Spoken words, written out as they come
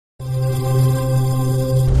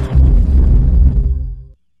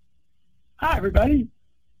everybody.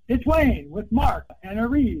 It's Wayne with Mark and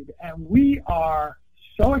Areeb, and we are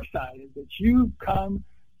so excited that you've come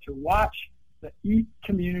to watch the Eat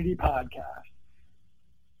Community podcast.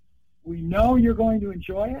 We know you're going to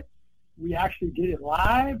enjoy it. We actually did it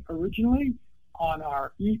live originally on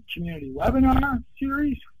our Eat Community webinar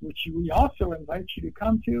series, which we also invite you to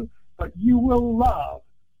come to, but you will love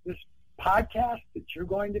this podcast that you're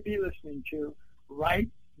going to be listening to right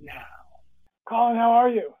now. Colin, how are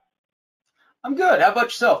you? I'm good. How about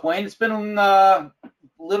yourself, Wayne? It's been a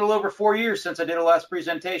little over 4 years since I did a last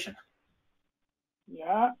presentation.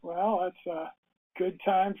 Yeah, well, that's a good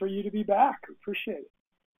time for you to be back. Appreciate it.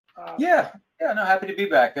 No, happy to be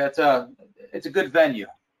back. It's a good venue.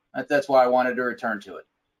 That's why I wanted to return to it.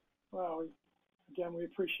 Well, again, we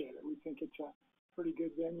appreciate it. We think it's a pretty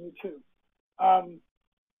good venue too.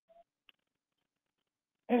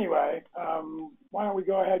 Anyway, why don't we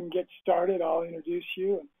go ahead and get started? I'll introduce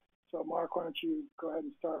you. And so, Mark, why don't you go ahead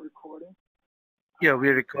and start recording? Yeah,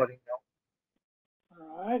 we're recording now.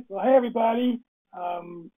 All right. Well, hey, everybody.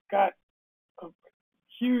 Got a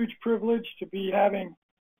huge privilege to be having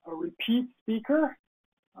a repeat speaker,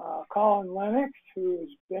 Colin Lennox, who has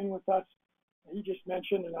been with us. He just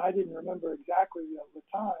mentioned, and I didn't remember exactly the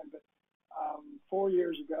time, but 4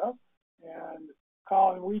 years ago. And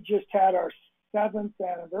Colin, we just had our 7th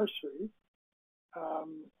anniversary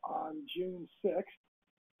on June 6th.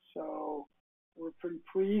 So we're pretty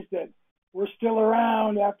pleased that we're still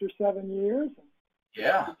around after 7 years. And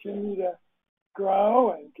yeah. Continue to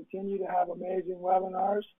grow and continue to have amazing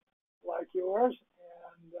webinars like yours.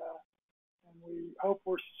 And we hope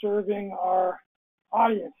we're serving our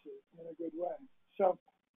audiences in a good way. So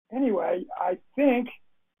anyway, I think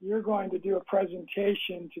you're going to do a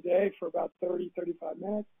presentation today for about 30, 35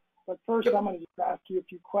 minutes. But first, I'm going to just ask you a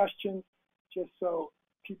few questions just so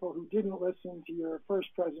people who didn't listen to your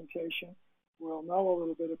first presentation will know a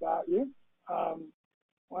little bit about you.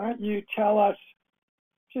 Why don't you tell us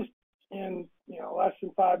just in less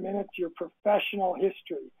than 5 minutes your professional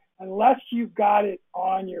history, unless you've got it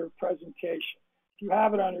on your presentation. If you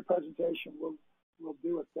have it on your presentation, we'll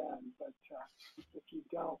do it then. But if you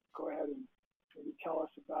don't, go ahead and maybe tell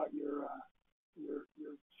us about your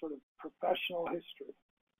sort of professional history.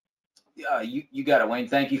 You got it, Wayne.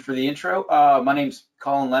 Thank you for the intro. My name's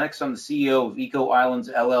Colin Lennox. I'm the CEO of Eco Islands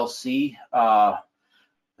LLC. The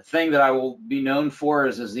thing that I will be known for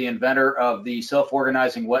is as the inventor of the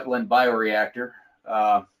self-organizing wetland bioreactor.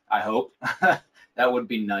 I hope. That would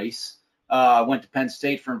be nice. Went to Penn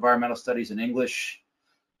State for environmental studies in English.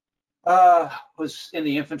 Was in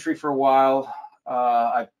the infantry for a while.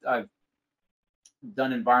 I've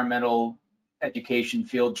done environmental education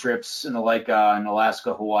field trips and the like in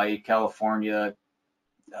Alaska, Hawaii, California,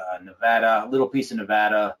 Nevada, a little piece of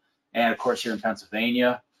Nevada, and of course here in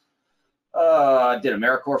Pennsylvania. I did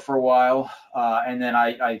AmeriCorps for a while, and then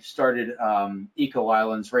I started Eco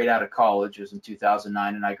Islands right out of college. It was in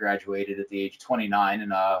 2009, and I graduated at the age of 29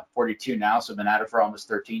 and 42 now, so I've been at it for almost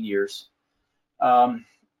 13 years. Filing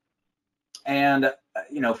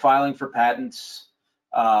for patents.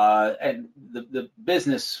 And the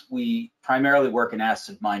business, we primarily work in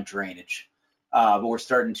acid mine drainage, but we're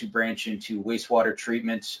starting to branch into wastewater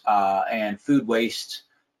treatment and food waste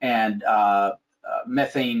and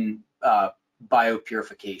methane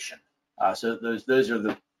biopurification. So those are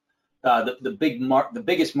the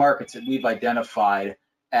biggest markets that we've identified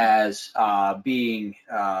as being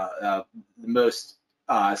the most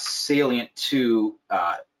salient to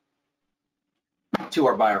our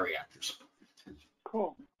bioreactors.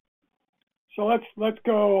 Cool. So let's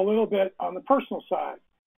go a little bit on the personal side.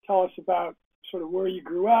 Tell us about sort of where you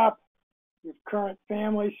grew up, your current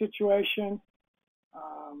family situation,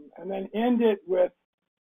 and then end it with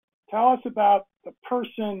tell us about the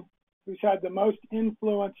person who's had the most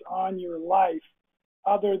influence on your life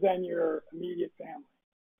other than your immediate family.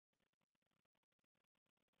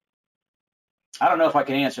 I don't know if I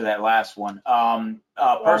can answer that last one.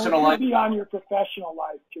 Personal life. Be on your professional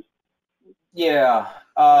life. Just yeah.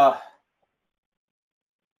 I'm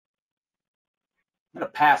gonna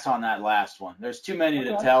pass on that last one. There's too many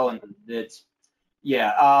to tell, and it's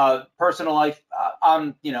personal life.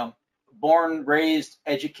 I'm born, raised,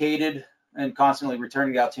 educated, and constantly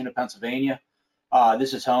returning to Altoona, Pennsylvania.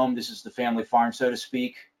 This is home. This is the family farm, so to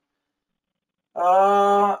speak.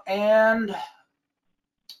 That's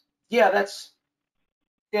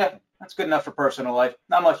good enough for personal life.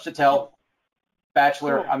 Not much to tell.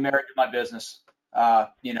 Bachelor. Cool. I'm married to my business.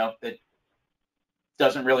 It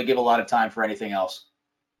doesn't really give a lot of time for anything else.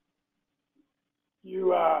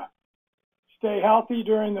 You stay healthy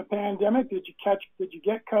during the pandemic? Did you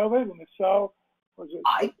get COVID? And if so, Was it?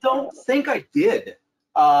 I don't think I did.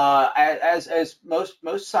 As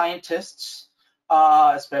most scientists,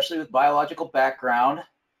 especially with biological background,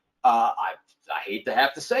 I hate to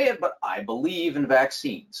have to say it, but I believe in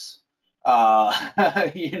vaccines.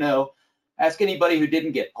 You know, ask anybody who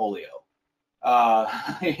didn't get polio.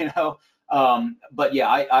 You know, but yeah,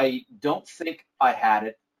 I don't think I had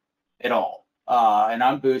it at all. And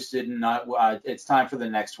I'm boosted, and it's time for the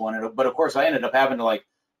next one. But of course, I ended up having to like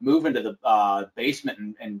move into the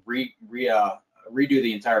basement and redo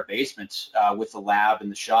the entire basement with the lab and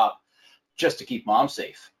the shop just to keep mom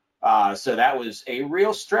safe. So that was a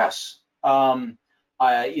real stress. I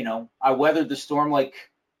weathered the storm like,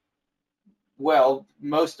 well,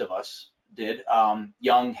 most of us did,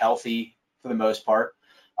 young, healthy for the most part.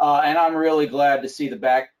 And I'm really glad to see the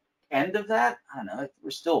back end of that. I don't know, we're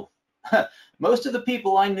still, most of the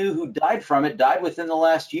people I knew who died from it died within the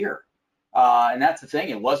last year. And that's the thing.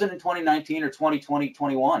 It wasn't in 2019 or 2020,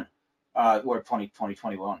 21, or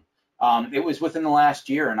 2021. It was within the last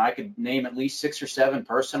year, and I could name at least 6 or 7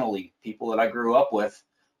 personally, people that I grew up with,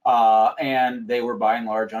 and they were by and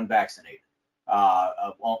large unvaccinated.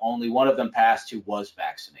 Only one of them passed who was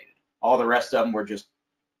vaccinated. All the rest of them were just,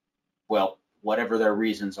 well, whatever their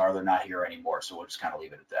reasons are, they're not here anymore. So we'll just kind of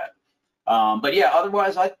leave it at that. But yeah,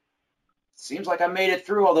 otherwise, seems like I made it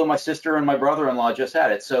through, although my sister and my brother-in-law just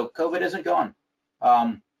had it. So COVID isn't gone,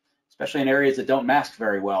 especially in areas that don't mask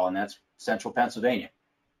very well, and that's central Pennsylvania.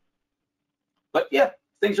 But yeah,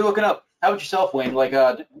 things are looking up. How about yourself, Wayne? Like,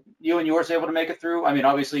 you and yours able to make it through? I mean,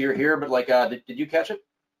 obviously you're here, but like, did you catch it?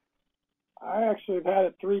 I actually have had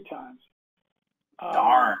it 3 times.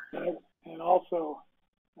 Darn. And also,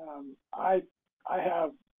 I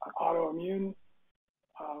have an autoimmune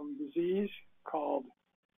disease called,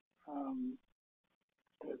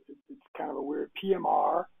 it's kind of a weird,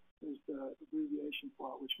 PMR is the abbreviation for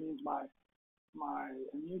it, which means my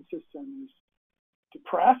immune system is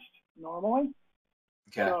depressed normally.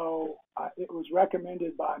 Okay. So it was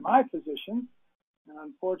recommended by my physician, and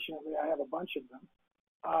unfortunately I have a bunch of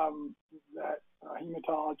them, that a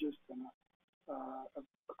hematologist and a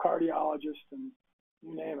cardiologist and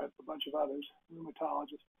you name it, a bunch of others,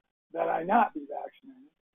 rheumatologists, that I not be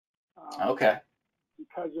vaccinated. Okay.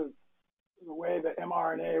 Because of the way the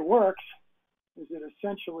mRNA works, is it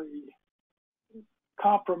essentially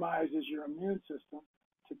compromises your immune system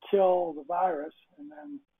to kill the virus, and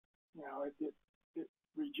then, you know, it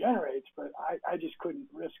regenerates, but I just couldn't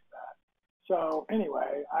risk that. So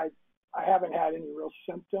anyway, I haven't had any real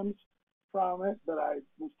symptoms from it, but I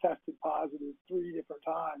was tested positive 3 different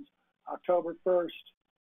times. October 1st,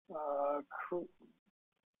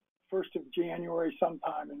 1st of January,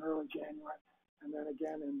 sometime in early January, and then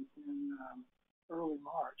again in early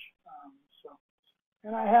March.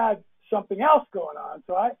 And I had something else going on,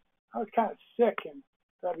 so I was kind of sick in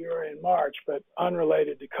February and March, but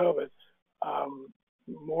unrelated to COVID,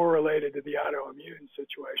 more related to the autoimmune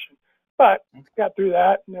situation. But got through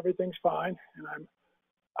that, and everything's fine, and I'm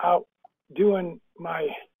out doing my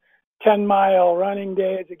 10-mile running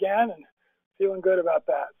days again, and feeling good about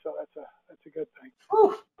that. So that's a good thing.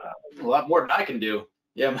 A lot more than I can do.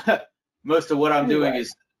 Yeah, most of what I'm doing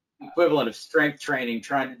is equivalent of strength training.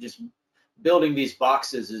 Trying to just building these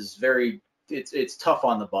boxes is it's tough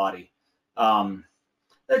on the body.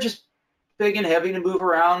 They're just big and heavy to move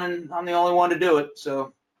around, and I'm the only one to do it.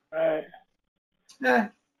 So, right. Yeah,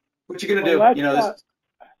 what you gonna do? You know,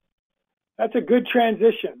 that's a good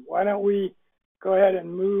transition. Why don't we go ahead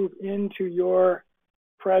and move into your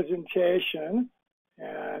presentation?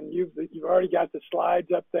 And you've already got the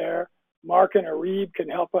slides up there. Mark and Arib can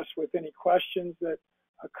help us with any questions that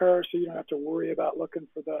occur, so you don't have to worry about looking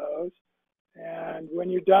for those. And when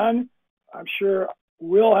you're done, I'm sure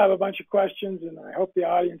we'll have a bunch of questions, and I hope the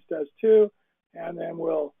audience does too. And then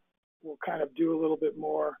we'll kind of do a little bit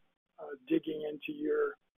more digging into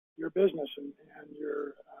your business and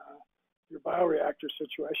your bioreactor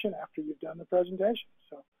situation after you've done the presentation.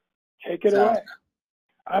 So take it away.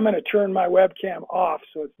 I'm going to turn my webcam off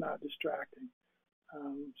so it's not distracting.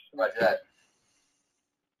 Like that.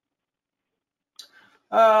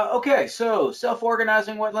 Okay, so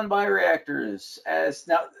self-organizing wetland bioreactors.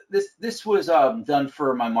 This was done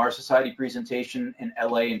for my Mars Society presentation in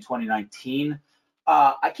LA in 2019.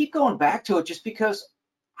 I keep going back to it just because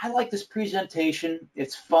I like this presentation.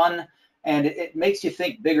 It's fun, and it makes you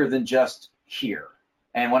think bigger than just here.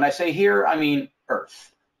 And when I say here, I mean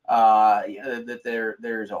Earth. That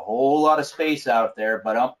there's a whole lot of space out there,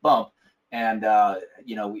 but bump, and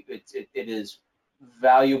it is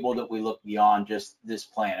valuable that we look beyond just this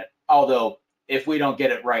planet. Although if we don't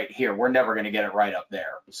get it right here, we're never going to get it right up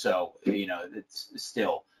there. So it's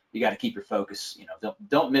still you got to keep your focus.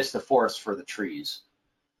 Don't miss the forest for the trees.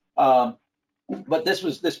 But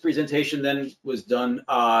this presentation then was done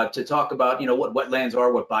to talk about what wetlands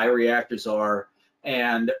are, what bioreactors are,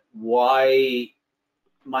 and why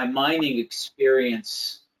my mining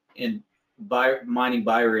experience in mining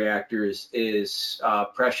bioreactors is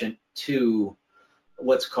prescient to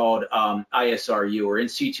what's called ISRU, or in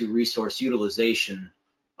situ resource utilization,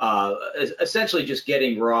 essentially just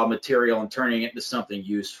getting raw material and turning it into something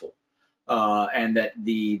useful. And that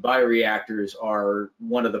the bioreactors are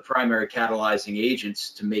one of the primary catalyzing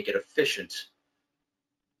agents to make it efficient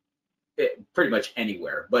pretty much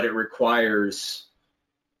anywhere, but it requires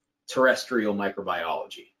terrestrial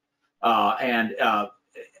microbiology, and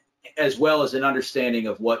as well as an understanding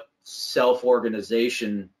of what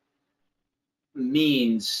self-organization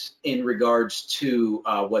means in regards to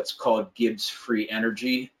what's called Gibbs free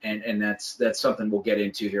energy, and that's something we'll get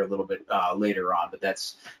into here a little bit later on, but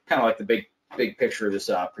that's kind of like the big picture of this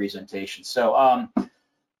presentation. So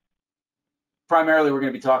primarily we're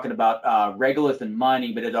going to be talking about regolith and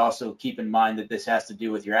mining, but it also keep in mind that this has to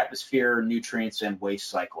do with your atmosphere, nutrients, and waste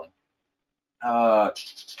cycling.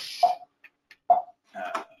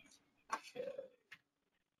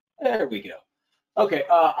 There we go. Okay,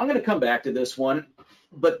 I'm going to come back to this one,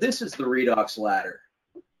 but this is the redox ladder.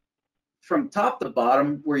 From top to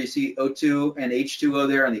bottom, where you see O2 and H2O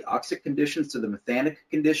there on the oxic conditions to the methanic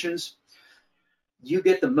conditions, you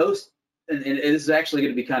get the most, and it is actually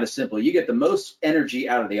going to be kind of simple, you get the most energy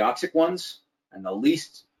out of the oxic ones and the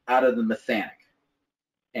least out of the methanic.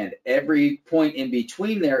 And every point in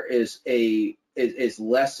between there is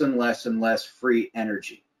less and less and less free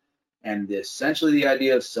energy. And essentially the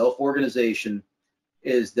idea of self-organization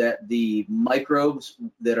is that the microbes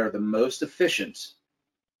that are the most efficient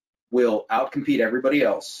will outcompete everybody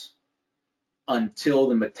else until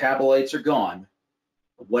the metabolites are gone,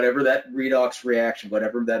 whatever that redox reaction,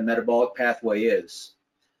 whatever that metabolic pathway is,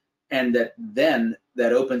 and then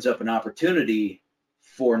that opens up an opportunity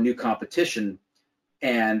for new competition,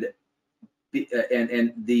 and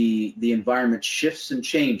the environment shifts and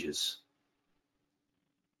changes,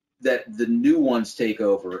 that the new ones take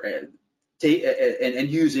over and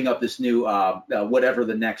using up this new whatever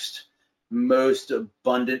the next most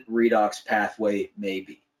abundant redox pathway may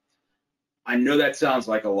be. I know that sounds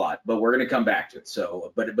like a lot, but we're going to come back to it.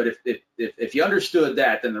 So, but if you understood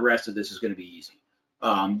that, then the rest of this is going to be easy.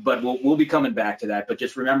 But we'll be coming back to that. But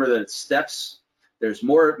just remember that it's steps. There's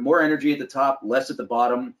more energy at the top, less at the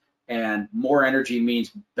bottom, and more energy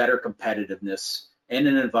means better competitiveness in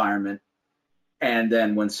an environment. And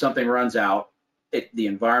then when something runs out, the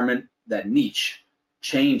environment, that niche,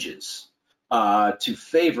 changes to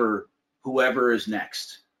favor whoever is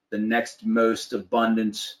next, the next most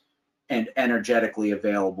abundant and energetically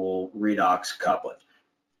available redox couplet.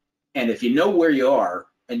 And if you know where you are,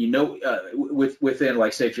 and you know within,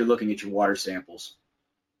 like, say, if you're looking at your water samples,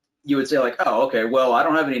 you would say, like, oh, okay, well, I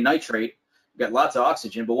don't have any nitrate, I've got lots of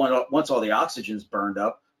oxygen, but once all the oxygen's burned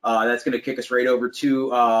up, that's going to kick us right over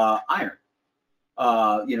to iron.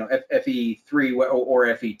 Fe3 or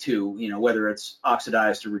Fe2, whether it's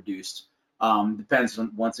oxidized or reduced, depends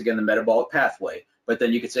on, once again, the metabolic pathway. But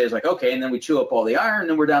then you could say, it's like, okay, and then we chew up all the iron, and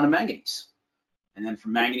then we're down to manganese. And then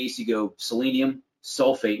from manganese, you go selenium,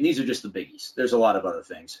 sulfate, and these are just the biggies. There's a lot of other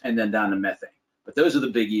things, and then down to methane. But those are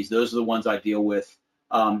the biggies. Those are the ones I deal with,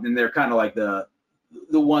 and they're kind of like the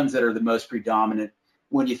ones that are the most predominant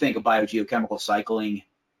when you think of biogeochemical cycling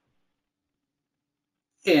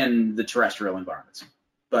in the terrestrial environments.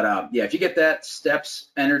 But yeah, if you get that, steps,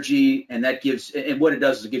 energy, and that gives, and what it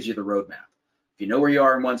does is it gives you the roadmap. If you know where you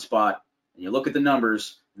are in one spot, and you look at the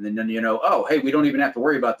numbers, and then you know, oh, hey, we don't even have to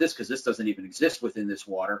worry about this because this doesn't even exist within this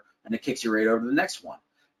water, and it kicks you right over to the next one.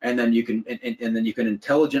 And then you can, and then you can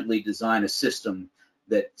intelligently design a system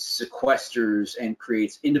that sequesters and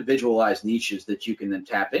creates individualized niches that you can then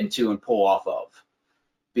tap into and pull off of,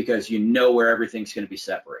 because you know where everything's going to be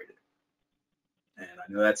separated. And I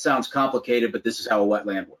know that sounds complicated, but this is how a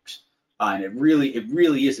wetland works. And it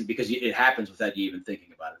really isn't, because it happens without you even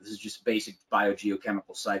thinking about it. This is just basic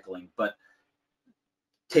biogeochemical cycling, but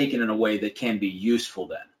taken in a way that can be useful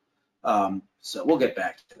then. So we'll get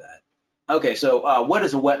back to that. Okay, so what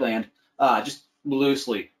is a wetland? Just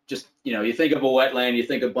loosely, you think of a wetland, you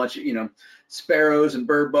think of a bunch of, sparrows and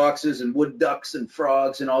bird boxes and wood ducks and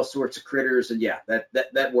frogs and all sorts of critters, and yeah,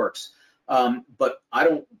 that works. But I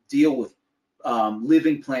don't deal with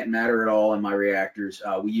living plant matter at all in my reactors.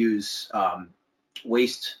 We use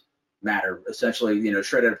waste matter, essentially,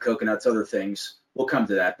 shredded out of coconuts, other things. We'll come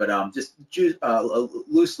to that, but just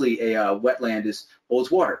loosely, a wetland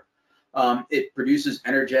holds water. It produces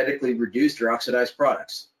energetically reduced or oxidized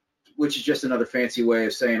products. which is just another fancy way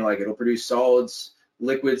of saying like it'll produce solids,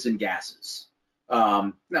 liquids, and gases.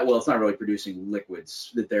 Well, it's not really producing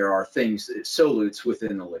liquids, that there are things, solutes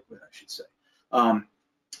within the liquid, I should say.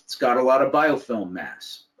 It's got a lot of biofilm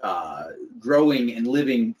mass, growing and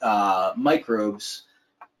living microbes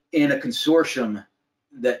in a consortium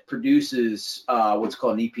that produces what's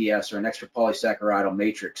called an EPS, or an extra polysaccharidal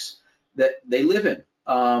matrix, that they live in,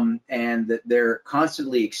 and that they're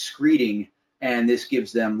constantly excreting, and this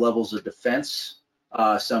gives them levels of defense,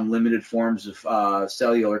 some limited forms of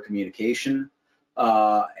cellular communication,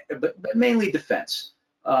 but mainly defense.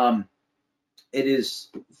 It is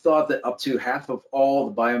thought that up to half of all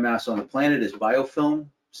the biomass on the planet is biofilm,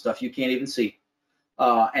 stuff you can't even see.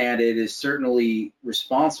 And it is certainly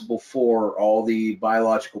responsible for all the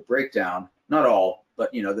biological breakdown, not all,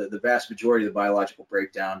 but the vast majority of the biological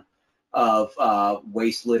breakdown of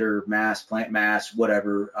waste, litter, mass, plant mass,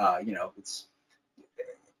 whatever. It's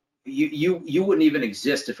you wouldn't even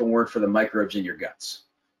exist if it weren't for the microbes in your guts.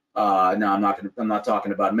 Now I'm not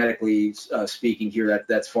talking about medically speaking here.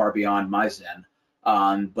 That's far beyond my zen.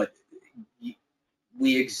 But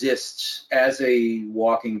we exist as a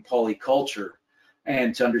walking polyculture.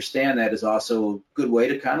 And to understand that is also a good way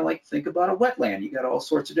to kind of like think about a wetland. You got all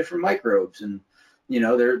sorts of different microbes, and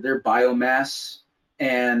their biomass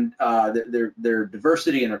and their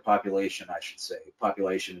diversity in their population, I should say,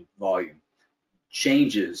 population volume,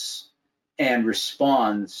 changes and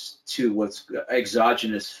responds to what's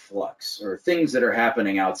exogenous flux, or things that are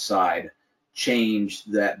happening outside change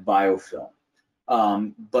that biofilm.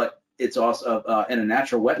 But it's also in a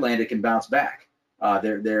natural wetland, it can bounce back.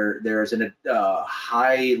 There's a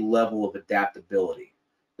high level of adaptability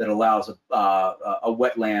that allows a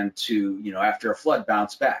wetland to, after a flood,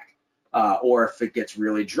 bounce back, or if it gets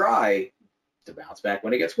really dry, to bounce back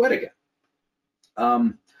when it gets wet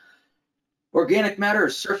again. Organic matter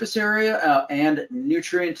is surface area and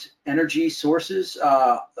nutrient energy sources,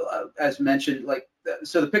 as mentioned.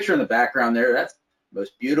 So the picture in the background there, that's the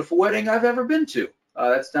most beautiful wedding I've ever been to.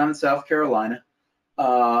 That's down in South Carolina.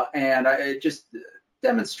 And it just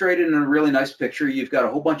demonstrated in a really nice picture. You've got a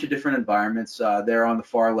whole bunch of different environments. There on the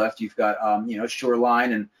far left, you've got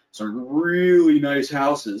shoreline and some really nice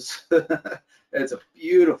houses. It's a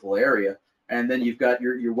beautiful area. And then you've got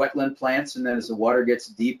your wetland plants, and then as the water gets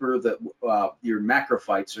deeper, your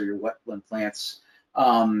macrophytes, or your wetland plants,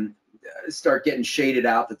 start getting shaded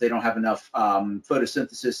out, that they don't have enough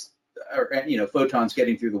photosynthesis, or photons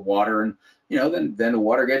getting through the water, and then the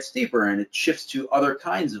water gets deeper and it shifts to other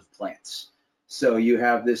kinds of plants. So you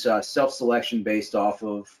have this self-selection based off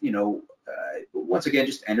of, once again,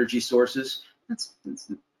 just energy sources. That's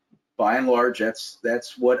by and large,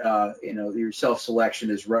 that's what your self-selection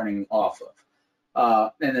is running off of.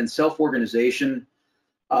 And then self-organization,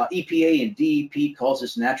 EPA and DEP calls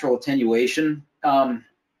this natural attenuation.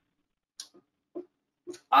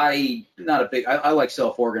 I like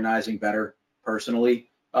self-organizing better personally,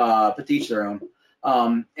 but to each their own.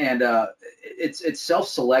 It's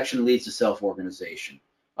self-selection leads to self-organization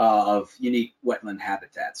of unique wetland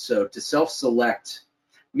habitats. So to self-select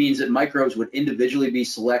means that microbes would individually be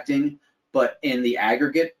selecting, but in the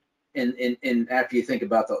aggregate, in after you think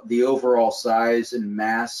about the overall size and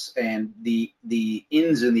mass and the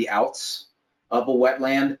ins and the outs of a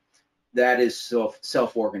wetland, that is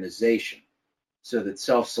self-organization. So that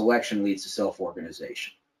self-selection leads to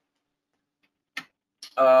self-organization.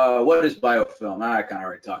 What is biofilm? I kind of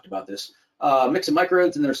already talked about this. Mix of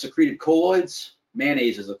microbes and their secreted colloids.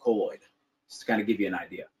 Mayonnaise is a colloid, just to kind of give you an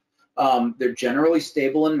idea. They're generally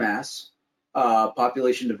stable in mass,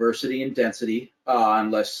 population diversity and density,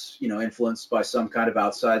 unless influenced by some kind of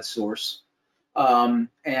outside source. And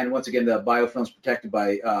once again, the biofilm is protected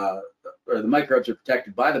by, or the microbes are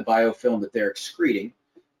protected by the biofilm that they're excreting,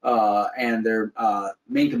 and their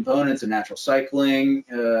main components of natural cycling.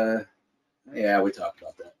 Yeah, we talked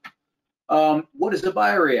about that. What is a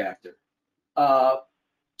bioreactor?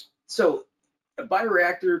 So a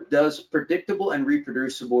bioreactor does predictable and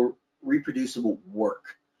reproducible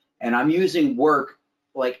work. And I'm using work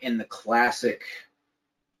like in the classic,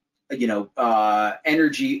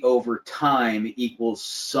 energy over time equals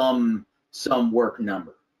some work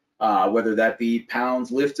number, whether that be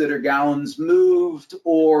pounds lifted or gallons moved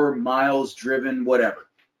or miles driven, whatever,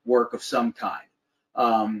 work of some kind.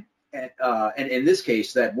 And in this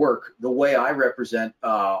case, that work, the way I represent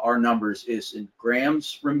our numbers is in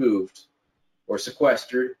grams removed or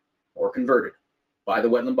sequestered or converted by the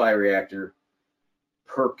wetland bioreactor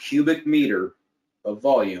per cubic meter of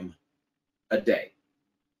volume a day.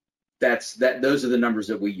 Those are the numbers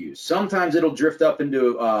that we use. Sometimes it'll drift up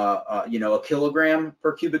into a kilogram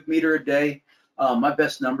per cubic meter a day, My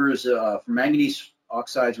best numbers for manganese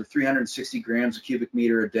oxides were 360 grams a cubic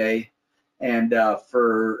meter a day, and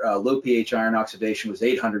for low pH iron oxidation was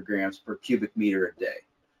 800 grams per cubic meter a day.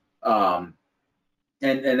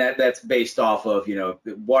 And that's based off of,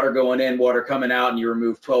 water going in, water coming out, and you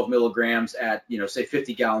remove 12 milligrams at, say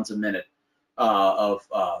 50 gallons a minute of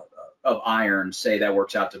iron. Say that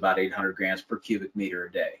works out to about 800 grams per cubic meter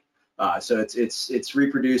a day. So it's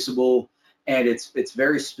reproducible, and it's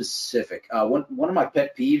very specific. One of my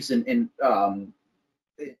pet peeves in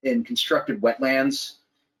constructed wetlands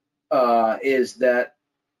is that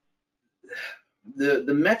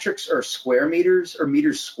the metrics are square meters or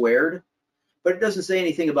meters squared, but it doesn't say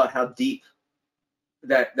anything about how deep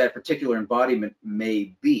that particular embodiment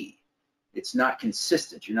may be. It's not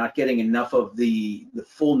consistent. You're not getting enough of the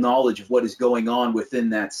full knowledge of what is going on within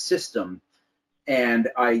that system. And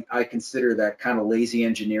I consider that kind of lazy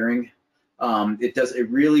engineering. It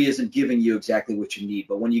really isn't giving you exactly what you need.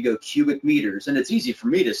 But when you go cubic meters, and it's easy for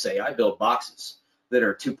me to say, I build boxes that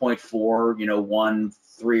are 2.4, 1,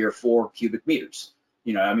 3, or 4 cubic meters.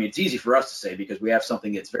 It's easy for us to say because we have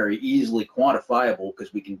something that's very easily quantifiable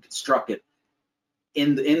because we can construct it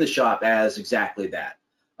in the shop as exactly that.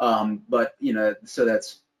 But so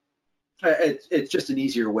it's just an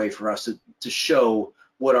easier way for us to show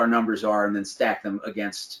what our numbers are and then stack them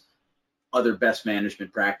against other best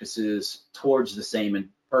management practices towards the same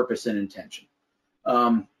purpose and intention.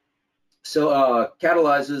 Bioreactor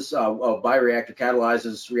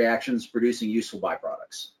catalyzes reactions producing useful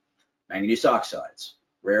byproducts. Manganese oxides,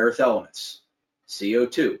 rare earth elements,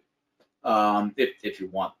 CO2. If you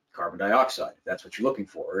want carbon dioxide, if that's what you're looking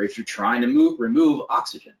for, or if you're trying to remove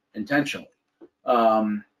oxygen intentionally.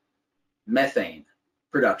 Methane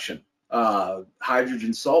production,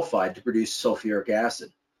 hydrogen sulfide to produce sulfuric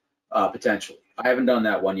acid, potentially. I haven't done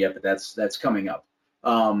that one yet, but that's coming up.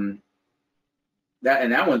 That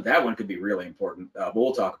one could be really important, but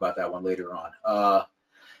we'll talk about that one later on.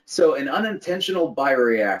 So an unintentional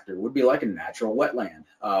bioreactor would be like a natural wetland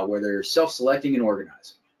where they're self-selecting and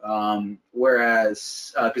organizing,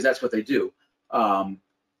 whereas, because that's what they do.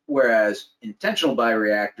 Whereas intentional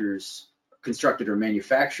bioreactors, constructed or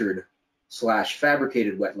manufactured /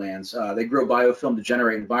 fabricated wetlands, they grow biofilm to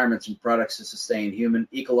generate environments and products to sustain human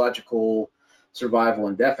ecological survival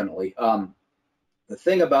indefinitely. The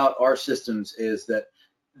thing about our systems is that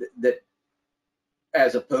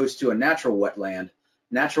as opposed to a natural wetlands,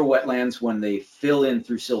 when they fill in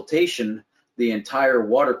through siltation, the entire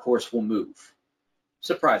water course will move.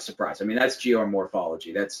 Surprise, surprise. That's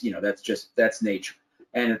geomorphology. That's nature.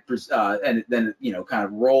 And it then kind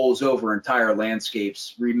of rolls over entire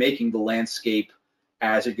landscapes, remaking the landscape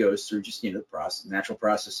as it goes through just the natural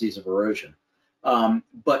processes of erosion.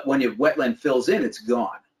 But when your wetland fills in, it's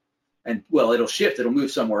gone. And well, it'll shift, it'll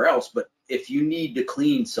move somewhere else. But if you need to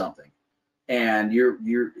clean something, and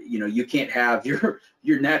you can't have your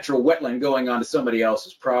natural wetland going onto somebody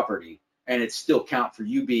else's property, and it still count for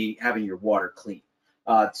you having your water clean.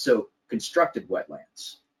 So constructed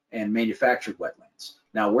wetlands and manufactured wetlands.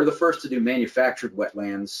 Now we're the first to do manufactured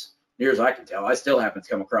wetlands, near as I can tell. I still haven't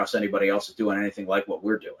come across anybody else doing anything like what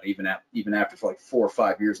we're doing, even after like 4 or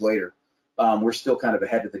 5 years later. We're still kind of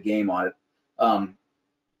ahead of the game on it.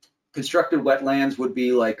 Constructed wetlands would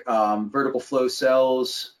be like vertical flow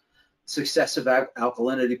cells, successive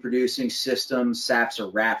alkalinity producing systems, saps or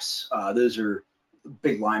raps. Those are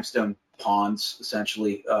big limestone ponds,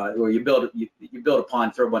 essentially, where you build a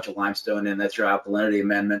pond, throw a bunch of limestone in. That's your alkalinity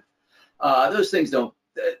amendment. Those things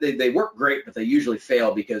they work great, but they usually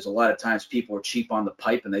fail because a lot of times people are cheap on the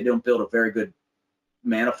pipe and they don't build a very good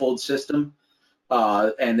manifold system.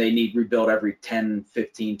 And they need rebuilt every 10,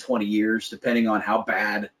 15, 20 years, depending on how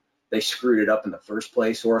bad they screwed it up in the first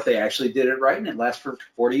place, or if they actually did it right and it lasts for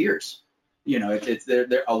 40 years.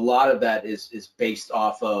 A lot of that is based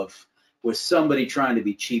off of with somebody trying to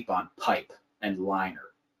be cheap on pipe and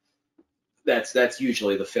liner. That's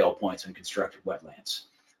usually the fail points in constructed wetlands.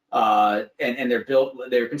 And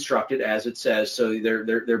they're constructed as it says, so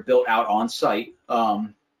they're built out on site.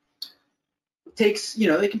 They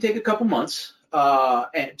can take a couple months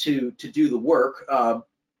and to do the work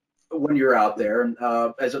when you're out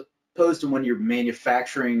there, as opposed to when you're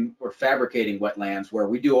manufacturing or fabricating wetlands, where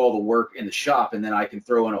we do all the work in the shop and then I can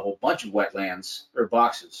throw in a whole bunch of wetlands or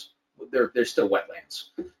boxes. They're still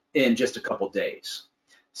wetlands in just a couple days.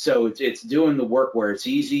 So it's doing the work where it's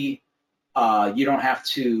easy. You don't have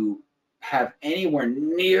to have anywhere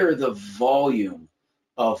near the volume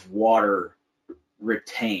of water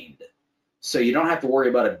retained. So you don't have to worry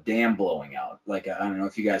about a dam blowing out. Like, I don't know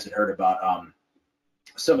if you guys had heard about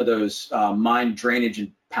some of those mine drainage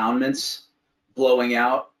impoundments blowing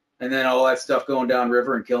out And then all that stuff going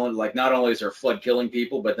downriver and killing, like not only is there flood killing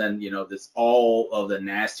people, but then, this all of the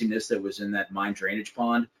nastiness that was in that mine drainage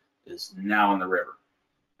pond is now in the river.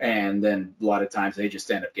 And then a lot of times they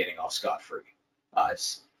just end up getting off scot-free.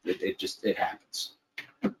 It happens.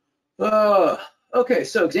 Okay,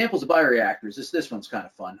 so examples of bioreactors. This one's kind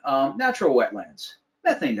of fun. Natural wetlands,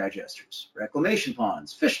 methane digesters, reclamation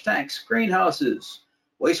ponds, fish tanks, greenhouses,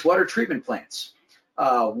 wastewater treatment plants.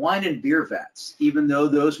 Wine and beer vats, even though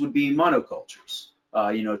those would be monocultures,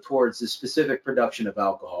 towards the specific production of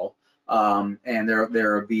alcohol. And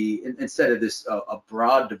there would be, instead of this a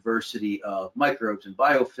broad diversity of microbes and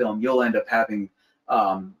biofilm, you'll end up having,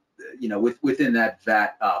 within that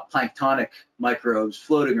vat, planktonic microbes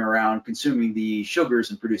floating around, consuming the sugars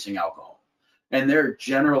and producing alcohol. And they're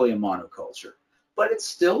generally a monoculture, but it's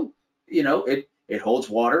still, it holds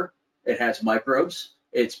water, it has microbes,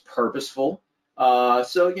 it's purposeful.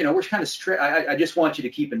 So, we're kind of I just want you to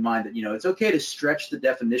keep in mind that, it's okay to stretch the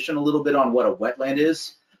definition a little bit on what a wetland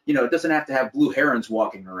is. It doesn't have to have blue herons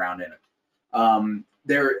walking around in it.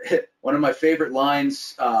 One of my favorite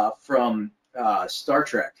lines from Star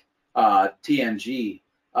Trek, TNG,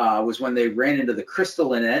 was when they ran into the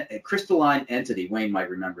crystalline entity. Wayne might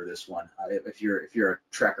remember this one if you're a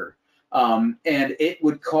Trekker. And it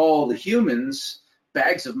would call the humans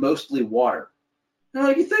bags of mostly water. And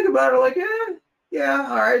like you think about it, like, yeah,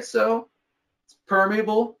 all right, so it's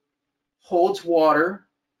permeable, holds water,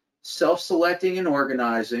 self-selecting and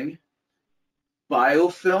organizing,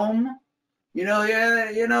 biofilm,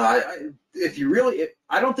 I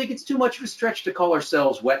don't think it's too much of a stretch to call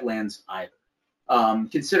ourselves wetlands either.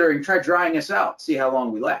 Considering, try drying us out, see how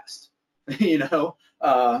long we last, so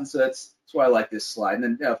that's why I like this slide. And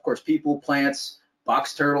then, of course, people, plants,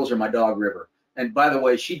 box turtles, or my dog River. And by the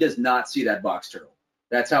way, she does not see that box turtle.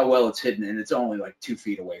 That's how well it's hidden, and it's only like 2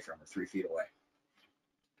 feet away from her, 3 feet away.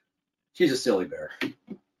 She's a silly bear.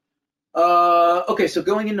 Okay, so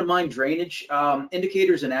going into mine drainage,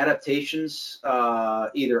 indicators and adaptations,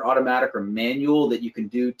 either automatic or manual, that you can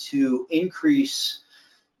do to increase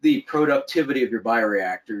the productivity of your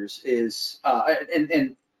bioreactors is,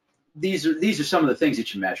 and these are some of the things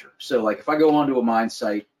that you measure. So like if I go onto a mine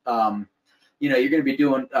site, you're going to be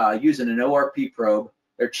doing using an ORP probe.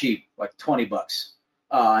 They're cheap, like $20.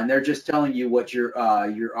 And they're just telling you what your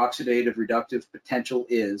oxidative reductive potential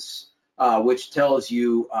is, which tells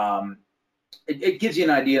you, it gives you an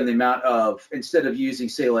idea on the amount of, instead of using,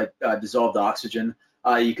 say, like dissolved oxygen,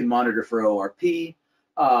 you can monitor for ORP.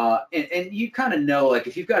 And you kind of know, like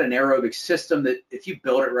if you've got an aerobic system, that if you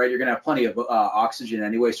build it right, you're going to have plenty of oxygen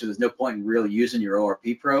anyway, so there's no point in really using your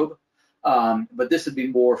ORP probe. But this would be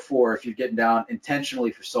more for if you're getting down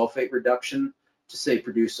intentionally for sulfate reduction, to say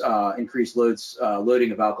produce increased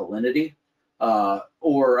loading of alkalinity,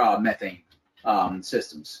 or methane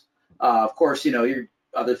systems. Of course, your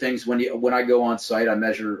other things, when I go on site, I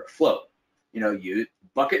measure flow. You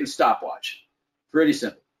bucket and stopwatch. Pretty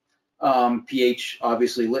simple. pH,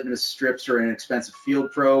 obviously, litmus strips are an inexpensive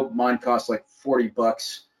field probe. Mine costs like $40,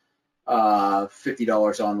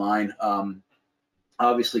 $50 online.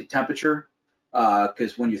 Obviously, temperature.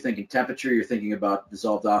 Because when you're thinking temperature, you're thinking about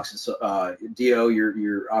dissolved oxygen, DO,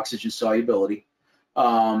 your oxygen solubility,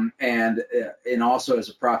 and also as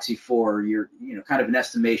a proxy for your, kind of an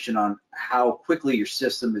estimation on how quickly your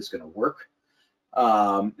system is going to work,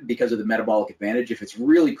 because of the metabolic advantage. If it's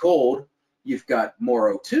really cold, you've got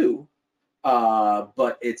more O2,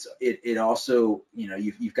 but it also,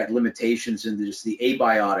 you've got limitations in just the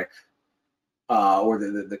abiotic or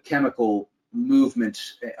the chemical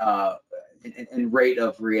movement and rate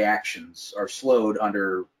of reactions are slowed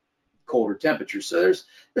under colder temperatures. So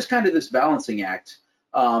there's kind of this balancing act,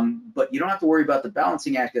 but you don't have to worry about the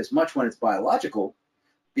balancing act as much when it's biological,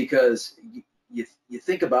 because you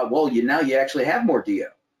think about, well, now you actually have more DO,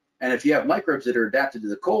 and if you have microbes that are adapted to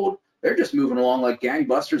the cold, they're just moving along like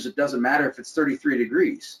gangbusters. It doesn't matter if it's 33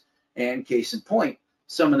 degrees. And case in point,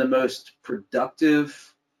 some of the most productive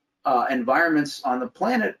environments on the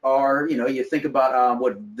planet are, you think about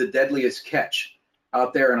what the deadliest catch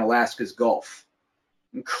out there in Alaska's Gulf.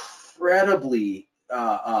 Incredibly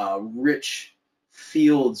rich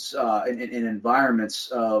fields and environments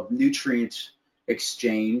of nutrient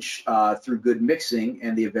exchange through good mixing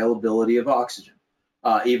and the availability of oxygen.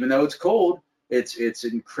 Even though it's cold, it's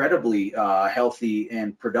incredibly healthy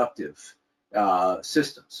and productive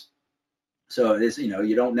systems. So it is,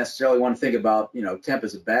 you don't necessarily want to think about, temp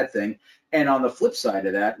as a bad thing. And on the flip side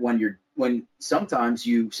of that, when sometimes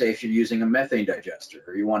you say, if you're using a methane digester,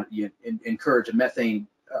 or you encourage a methane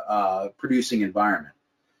producing environment,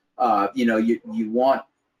 you want,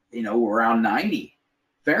 around 90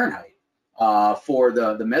 Fahrenheit for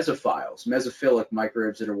the mesophiles, mesophilic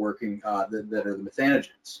microbes that are working, that are the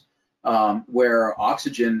methanogens, where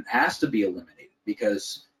oxygen has to be eliminated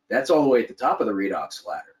because that's all the way at the top of the redox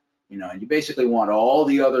ladder. And you basically want all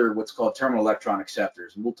the other what's called terminal electron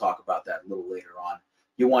acceptors, and we'll talk about that a little later on.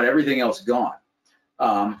 You want everything else gone.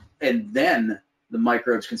 And then the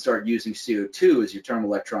microbes can start using CO2 as your terminal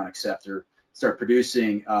electron acceptor, start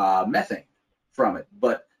producing methane from it.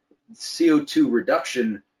 But CO2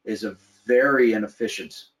 reduction is a very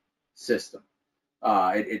inefficient system.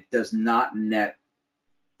 It does not net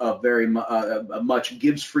a much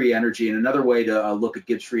Gibbs-free energy. And another way to look at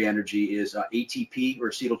Gibbs-free energy is ATP, or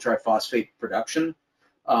acetyl triphosphate production.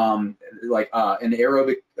 Like in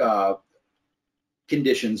aerobic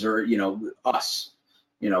conditions, or we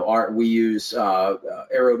use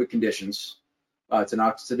aerobic conditions. It's an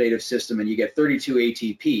oxidative system, and you get 32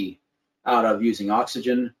 ATP out of using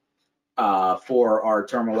oxygen for our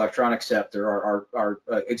terminal electron acceptor, our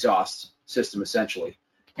exhaust system essentially.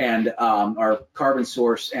 And our carbon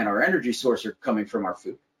source and our energy source are coming from our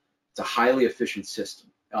food. It's a highly efficient system.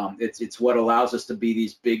 It's what allows us to be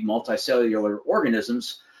these big multicellular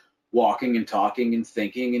organisms, walking and talking and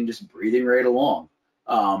thinking and just breathing right along.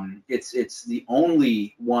 It's the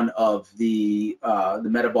only one of the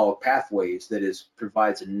metabolic pathways that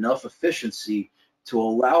provides enough efficiency to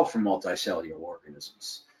allow for multicellular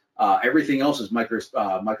organisms. Everything else is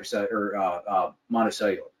microcellular or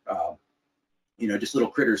monocellular. Just little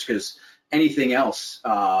critters, because anything else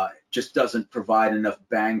just doesn't provide enough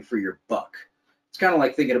bang for your buck. It's kind of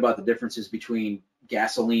like thinking about the differences between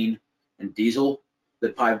gasoline and diesel.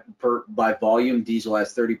 That by volume, diesel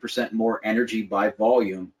has 30% more energy by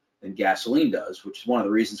volume than gasoline does, which is one of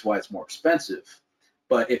the reasons why it's more expensive.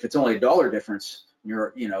 But if it's only $1 difference,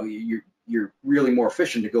 you're really more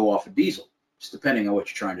efficient to go off of diesel, just depending on what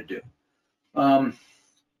you're trying to do. Let's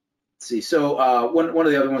see. So one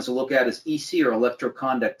of the other ones to look at is EC, or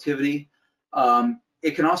electroconductivity.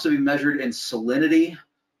 It can also be measured in salinity,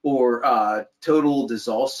 or total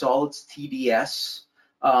dissolved solids, TDS.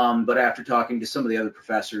 But after talking to some of the other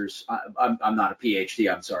professors, I'm not a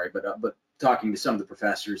PhD, I'm sorry, but talking to some of the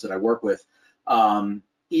professors that I work with,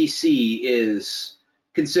 EC is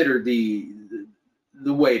considered the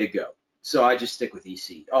way to go. So I just stick with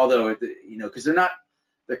EC, although, because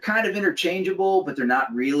they're kind of interchangeable, but they're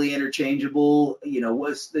not really interchangeable.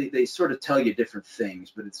 They sort of tell you different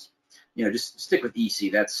things, but it's, just stick with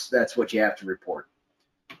EC. That's what you have to report.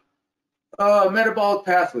 Metabolic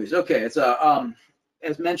pathways. Okay, it's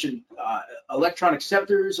as mentioned, electron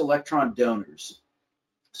acceptors, electron donors.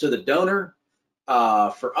 So the donor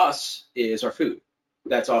for us is our food.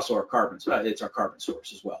 That's also our carbon. It's our carbon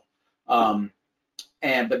source as well.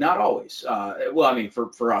 But not always.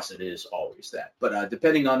 For us, it is always that. But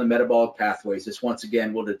depending on the metabolic pathways, this once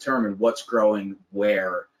again will determine what's growing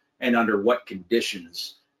where and under what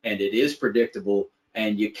conditions. And it is predictable,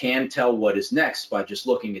 and you can tell what is next by just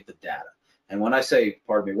looking at the data. And when I say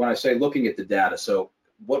looking at the data, so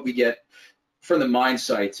what we get from the mine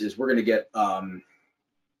sites is we're going to get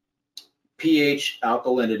pH,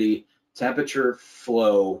 alkalinity, temperature,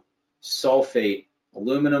 flow, sulfate,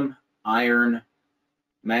 aluminum, iron,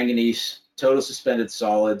 manganese, total suspended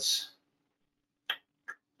solids.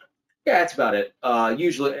 Yeah, that's about it.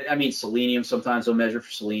 Usually, selenium, sometimes they'll measure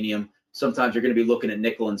for selenium. Sometimes you're going to be looking at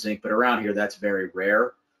nickel and zinc, but around here, that's very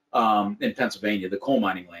rare. In Pennsylvania, the coal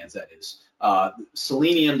mining lands, that is.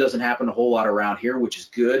 Selenium doesn't happen a whole lot around here, which is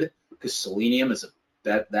good, because selenium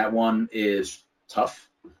that one is tough,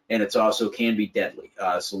 and it's also can be deadly.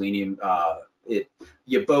 Selenium,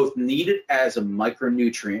 you both need it as a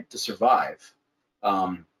micronutrient to survive.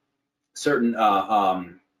 Certain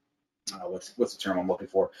what's the term I'm looking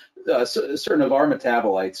for? Certain of our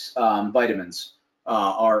metabolites, vitamins,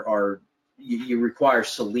 you require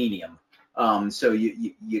selenium. So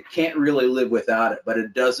you can't really live without it, but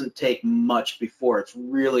it doesn't take much before it's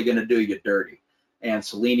really going to do you dirty. And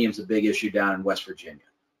selenium's a big issue down in West Virginia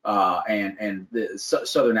and the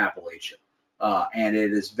Southern Appalachia. And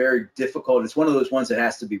it is very difficult. It's one of those ones that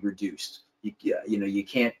has to be reduced. You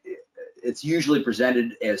can't. It's usually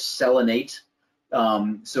presented as selenate,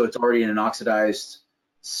 so it's already in an oxidized,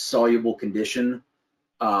 soluble condition.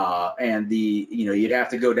 And you'd have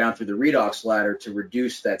to go down through the redox ladder to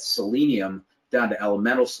reduce that selenium down to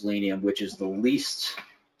elemental selenium, which is the least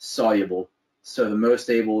soluble. So the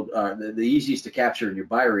most able, the easiest to capture in your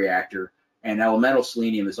bioreactor, and elemental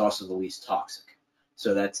selenium is also the least toxic.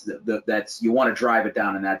 So that's you want to drive it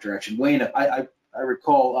down in that direction. Wayne, I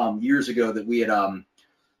recall years ago that we had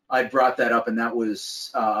I brought that up, and that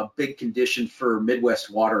was a big condition for Midwest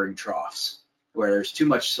watering troughs where there's too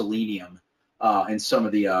much selenium. and some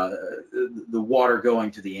of the water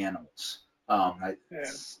going to the animals.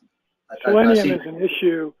 Selenium is an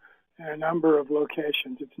issue in a number of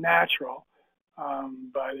locations. It's natural,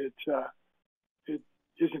 but it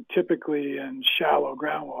isn't typically in shallow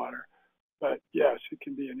groundwater. But yes, it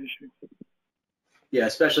can be an issue. Yeah,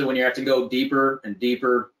 especially when you have to go deeper and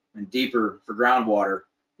deeper and deeper for groundwater,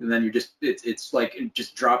 and then it's like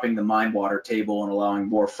just dropping the mine water table and allowing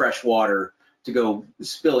more fresh water to go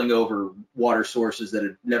spilling over water sources that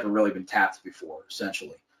had never really been tapped before,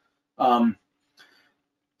 essentially.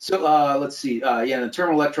 Let's see. The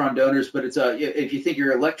terminal electron donors, but it's if you think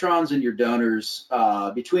your electrons and your donors,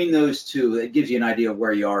 between those two, it gives you an idea of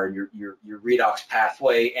where you are in your redox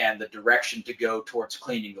pathway and the direction to go towards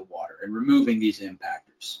cleaning the water and removing these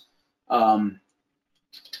impactors.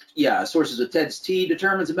 Sources of TEDS T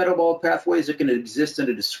determines the metabolic pathways that can exist in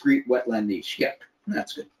a discrete wetland niche. Yeah,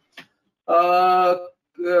 that's good.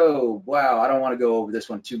 Oh, wow, I don't want to go over this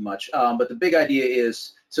one too much, but the big idea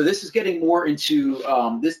is, so this is getting more into,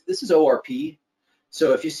 this is ORP.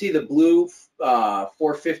 So if you see the blue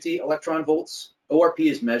 450 electron volts, ORP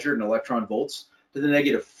is measured in electron volts to the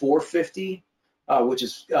negative 450, which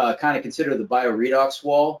is kind of considered the bioredox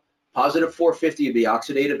wall. Positive 450 would be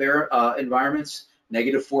oxidative environments,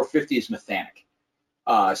 negative 450 is methanic.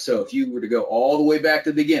 So if you were to go all the way back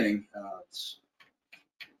to the beginning,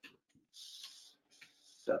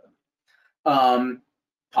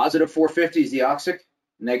 positive 450 is the oxic,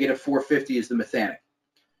 negative 450 is the methanic.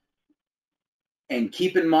 And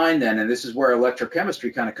keep in mind then, and this is where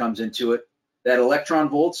electrochemistry kind of comes into it, that electron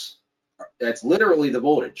volts, that's literally the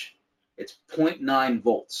voltage. It's 0.9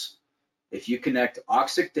 volts. If you connect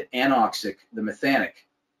oxic to anoxic, the methanic,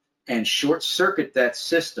 and short circuit that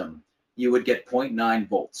system, you would get 0.9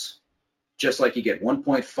 volts. Just like you get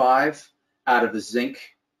 1.5 out of the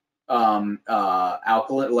zinc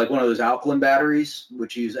alkaline, like one of those alkaline batteries,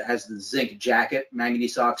 which has the zinc jacket,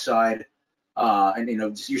 manganese oxide,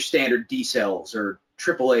 and just your standard D cells or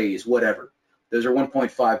AAAs, whatever. Those are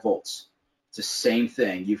 1.5 volts. It's the same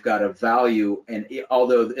thing. You've got a value, and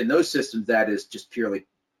although in those systems that is just purely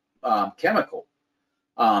chemical,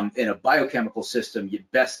 in a biochemical system,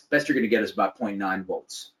 best you're going to get is about 0.9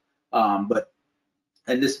 volts.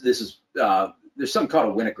 This is there's something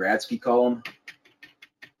called a Winogradsky column.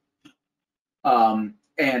 And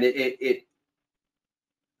I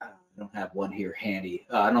don't have one here handy.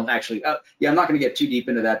 I don't actually, I'm not going to get too deep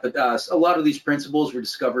into that, but a lot of these principles were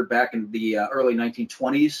discovered back in the early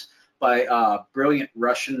 1920s by a brilliant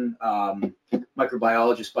Russian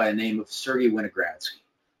microbiologist by the name of Sergei Winogradsky.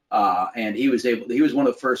 And he was one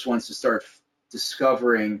of the first ones to start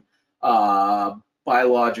discovering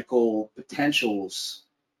biological potentials,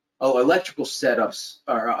 electrical potentials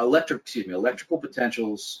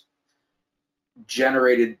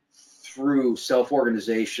generated through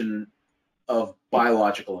self-organization of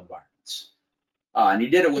biological environments. And he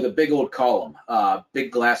did it with a big old column,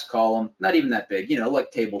 big glass column, not even that big,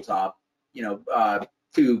 like tabletop,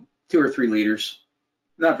 2 or 3 liters,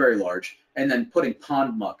 not very large, and then putting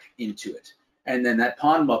pond muck into it. And then that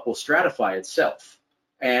pond muck will stratify itself.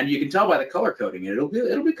 And you can tell by the color coding, it'll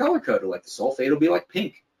be color coded, like the sulfate will be like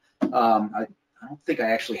pink. I don't think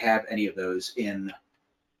I actually have any of those in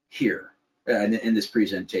here. In this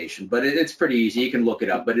presentation, but it's pretty easy. You can look it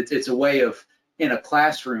up, but it's a way of, in a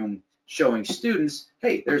classroom, showing students,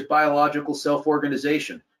 hey, there's biological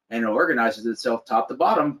self-organization, and it organizes itself top to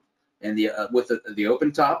bottom, and with the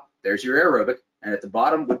open top, there's your aerobic, and at the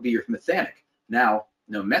bottom would be your methanic. Now,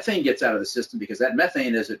 no methane gets out of the system because that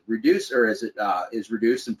methane, as it reduced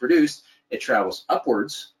and produced, it travels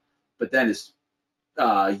upwards, but then is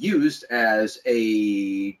used as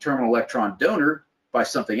a terminal electron donor by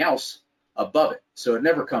something else above it, so it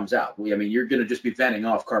never comes out. You're going to just be venting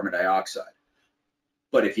off carbon dioxide.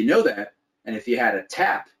 But if you know that, and if you had a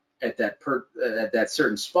tap at that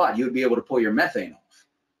certain spot, you would be able to pull your methane off.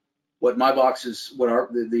 What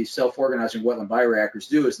the self-organizing wetland bioreactors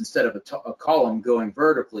do is, instead of a column going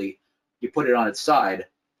vertically, you put it on its side,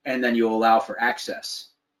 and then you allow for access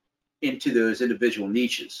into those individual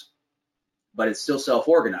niches. But it still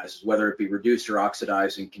self-organizes, whether it be reduced or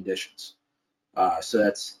oxidizing conditions. So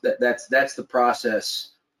that's the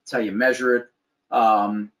process. That's how you measure it.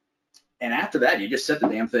 And after that, you just set the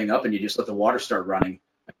damn thing up and you just let the water start running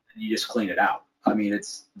and you just clean it out.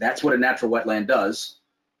 That's what a natural wetland does.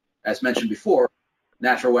 As mentioned before,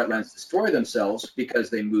 natural wetlands destroy themselves because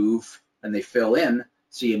they move and they fill in.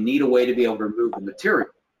 So you need a way to be able to remove the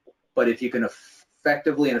material. But if you can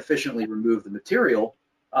effectively and efficiently remove the material,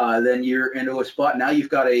 then you're into a spot. Now you've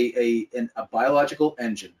got a biological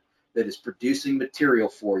engine that is producing material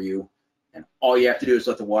for you, and all you have to do is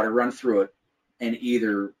let the water run through it, and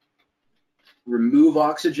either remove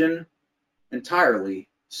oxygen entirely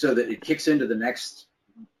so that it kicks into the next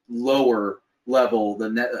lower level,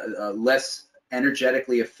 the less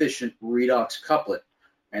energetically efficient redox couplet,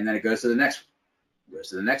 and then it goes to the next one, goes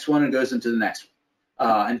to the next one, and goes into the next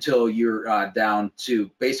one, until you're down to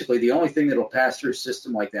basically the only thing that will pass through a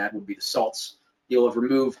system like that would be the salts. You'll have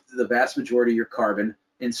removed the vast majority of your carbon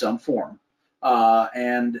in some form,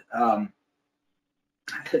 and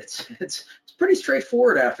it's pretty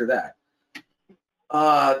straightforward after that.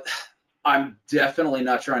 I'm definitely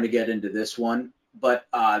not trying to get into this one, but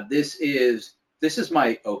this is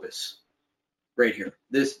my opus right here.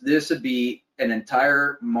 This would be an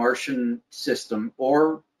entire Martian system,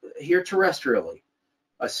 or here terrestrially,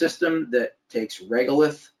 a system that takes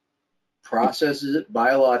regolith, processes it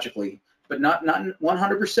biologically, but not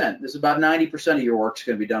 100%. This is about 90% of your work's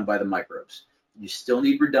going to be done by the microbes. You still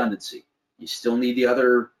need redundancy. You still need the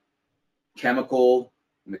other chemical,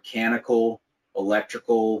 mechanical,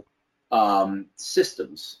 electrical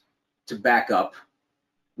systems to back up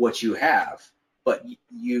what you have, but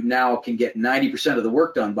you now can get 90% of the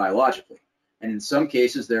work done biologically. And in some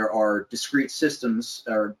cases, there are discrete systems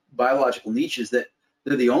or biological niches that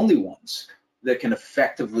they're the only ones that can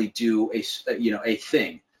effectively do a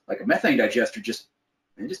thing. Like a methane digester just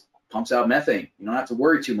pumps out methane. You don't have to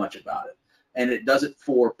worry too much about it. And it does it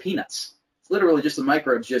for peanuts. It's literally just the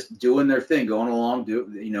microbes just doing their thing, going along,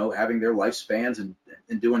 having their lifespans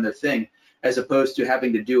and doing their thing, as opposed to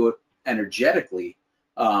having to do it energetically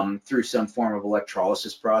through some form of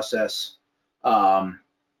electrolysis process.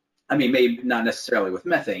 I mean, maybe not necessarily with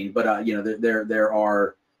methane, but there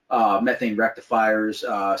are methane rectifiers,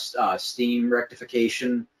 steam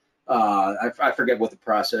rectification. I forget what the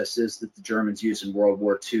process is that the Germans used in World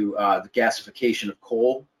War II. The gasification of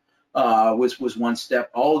coal was one step.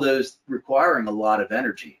 All of those requiring a lot of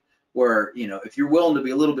energy. Where if you're willing to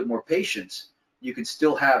be a little bit more patient, you can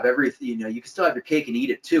still have everything. You can still have your cake and eat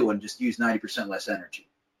it too, and just use 90% less energy.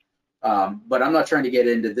 But I'm not trying to get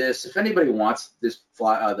into this. If anybody wants this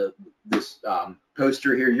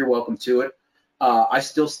poster here, you're welcome to it. I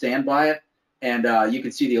still stand by it, and you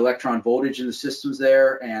can see the electron voltage in the systems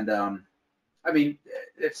there. And I mean,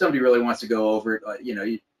 if somebody really wants to go over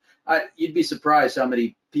it, you'd be surprised how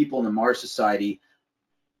many people in the Mars Society,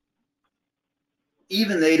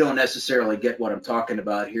 even they don't necessarily get what I'm talking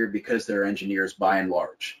about here because they're engineers by and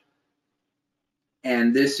large.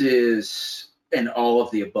 And this is an all of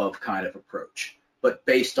the above kind of approach, but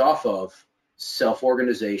based off of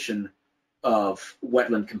self-organization of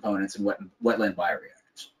wetland components and wetland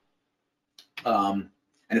bioreactors. And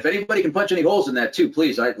if anybody can punch any holes in that too,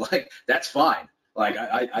 please, that's fine. Like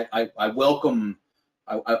I welcome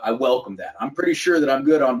that. I'm pretty sure that I'm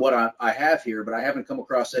good on what I have here, but I haven't come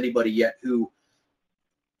across anybody yet who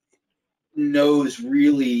knows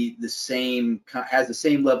really has the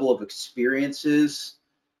same level of experiences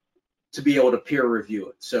to be able to peer review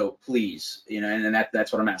it. So please, and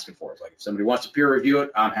that's what I'm asking for. It's like, if somebody wants to peer review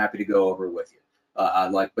it, I'm happy to go over it with you.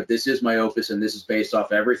 But this is my opus, and this is based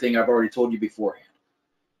off everything I've already told you beforehand,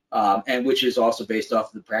 and which is also based off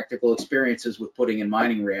of the practical experiences with putting in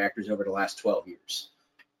mining reactors over the last 12 years.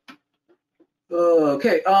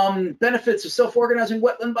 Okay, benefits of self-organizing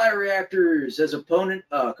wetland bioreactors as a component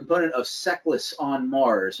of SECLIS on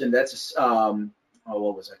Mars, and that's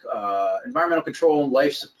what was it? Environmental control and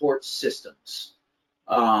life support systems.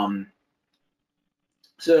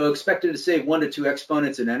 So expected to save 1 to 2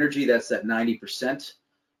 exponents in energy. That's that 90%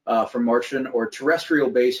 for Martian or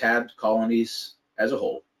terrestrial-based HAB colonies as a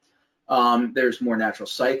whole. There's more natural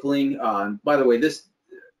cycling. By the way,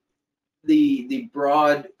 the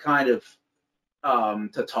broad kind of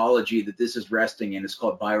tautology that this is resting in is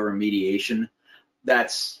called bioremediation.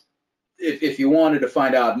 That's if you wanted to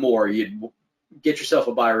find out more, you'd get yourself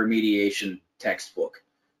a bioremediation textbook,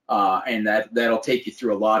 and that'll take you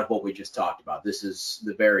through a lot of what we just talked about. This is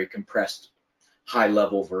the very compressed,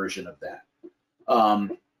 high-level version of that.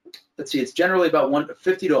 Let's see, it's generally about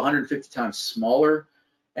 50 to 150 times smaller,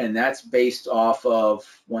 and that's based off of,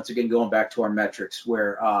 once again, going back to our metrics,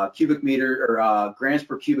 where cubic meter or grams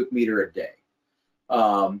per cubic meter a day.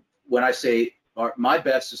 When I say my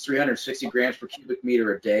best is 360 grams per cubic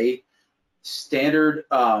meter a day, standard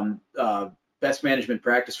best management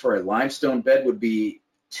practice for a limestone bed would be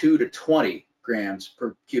 2 to 20 grams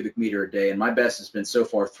per cubic meter a day, and my best has been so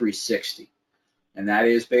far 360, and that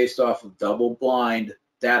is based off of double-blind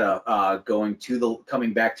data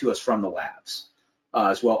coming back to us from the labs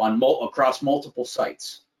as well across multiple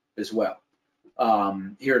sites as well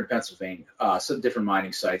here in Pennsylvania, some different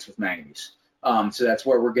mining sites with manganese. So that's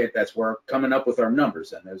where we're coming up with our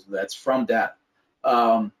numbers, and that's from data.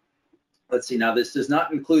 let's see, now this does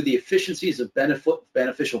not include the efficiencies of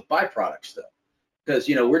beneficial byproducts though, because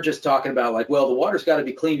we're just talking about like, well, the water's got to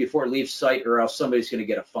be clean before it leaves site or else somebody's going to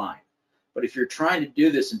get a fine. But if you're trying to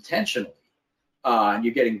do this intentionally and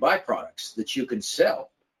you're getting byproducts that you can sell,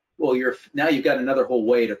 well, now you've got another whole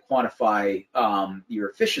way to quantify your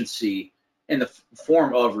efficiency in the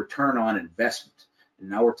form of return on investment. And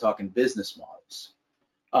now we're talking business models.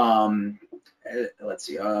 Let's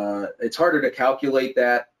see, it's harder to calculate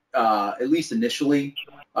that, at least initially,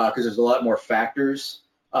 because there's a lot more factors.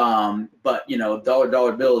 But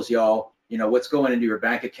dollar bills, y'all, what's going into your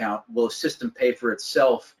bank account, will a system pay for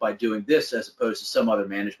itself by doing this as opposed to some other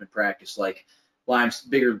management practice like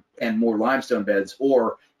bigger and more limestone beds,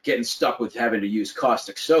 or getting stuck with having to use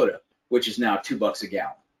caustic soda, which is now $2 a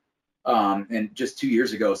gallon. And just 2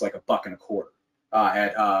 years ago, it's like $1.25.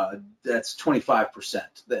 That's 25%.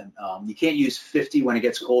 Then you can't use 50 when it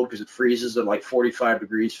gets cold because it freezes at like 45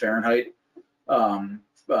 degrees Fahrenheit. So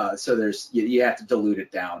you have to dilute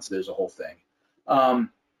it down. So there's a whole thing.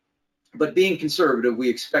 But being conservative, we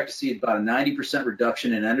expect to see about a 90%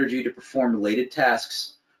 reduction in energy to perform related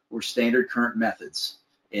tasks or standard current methods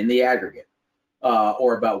in the aggregate,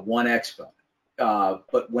 or about 1 exponent.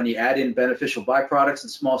 But when you add in beneficial byproducts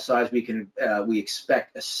and small size, we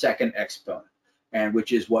expect a second exponent, and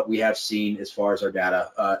which is what we have seen as far as our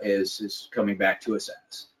data is coming back to us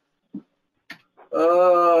as.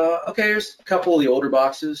 Okay, here's a couple of the older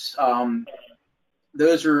boxes.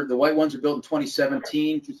 Those are the white ones are built in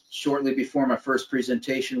 2017, shortly before my first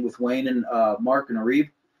presentation with Wayne and Mark and Arib.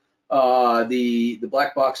 The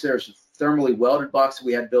black box there is a thermally welded box that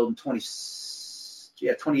we had built in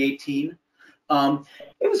 2018.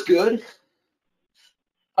 It was good.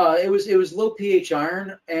 It was low pH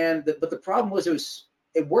iron, but the problem was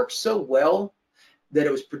it worked so well that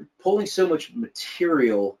it was pulling so much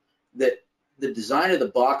material that the design of the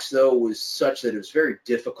box though was such that it was very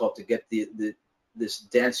difficult to get this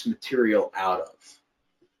dense material out of.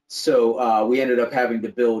 So we ended up having to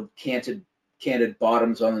build canted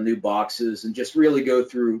bottoms on the new boxes and just really go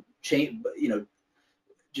through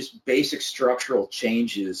just basic structural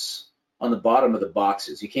changes on the bottom of the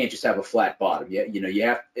boxes. You can't just have a flat bottom. You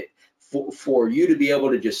have for you to be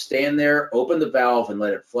able to just stand there, open the valve, and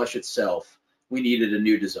let it flush itself. We needed a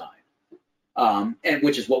new design, and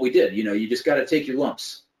which is what we did. You just got to take your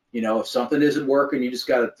lumps. If something isn't working, you just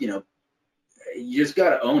got to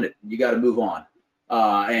own it. You got to move on,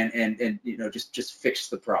 and just fix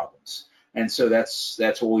the problems. And so that's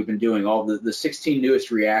what we've been doing. All the 16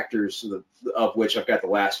 newest reactors, of which I've got the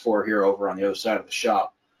last 4 here over on the other side of the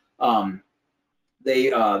shop.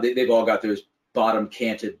 They've all got those bottom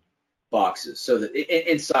canted boxes, so that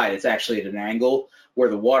inside it's actually at an angle where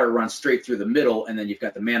the water runs straight through the middle, and then you've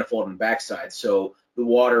got the manifold on the backside. So the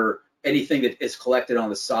water, anything that is collected on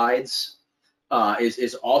the sides,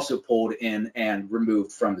 is also pulled in and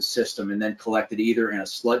removed from the system, and then collected either in a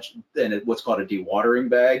sludge, in what's called a dewatering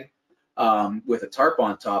bag, with a tarp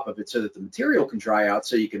on top of it, so that the material can dry out,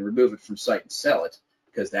 so you can remove it from site and sell it,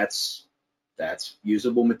 because that's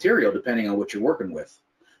usable material depending on what you're working with,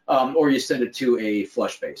 or you send it to a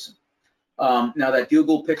flush basin. Now that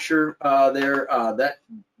Google picture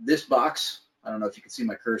this box, I don't know if you can see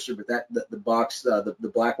my cursor, but the box,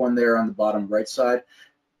 the black one there on the bottom right side,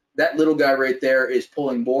 that little guy right there is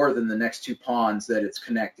pulling more than the next 2 ponds that it's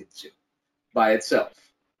connected to by itself.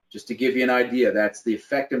 Just to give you an idea, that's the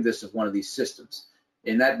effectiveness of one of these systems.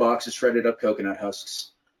 In that box is shredded up coconut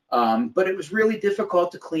husks, but it was really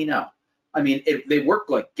difficult to clean out. I mean, they work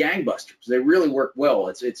like gangbusters. They really work well.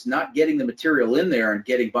 It's not getting the material in there and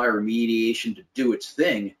getting bioremediation to do its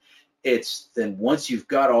thing. It's then once you've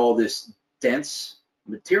got all this dense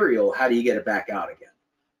material, how do you get it back out again?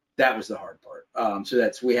 That was the hard part. So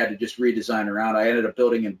we had to just redesign around. I ended up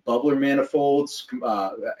building in bubbler manifolds,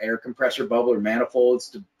 air compressor bubbler manifolds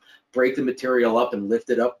to break the material up and lift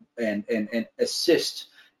it up and assist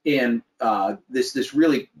in this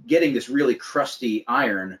really getting this really crusty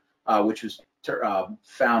iron, which was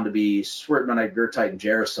found to be swertmonite, goethite, and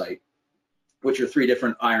jarosite, which are 3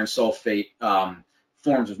 different iron sulfate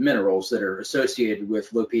forms of minerals that are associated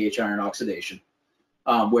with low pH iron oxidation.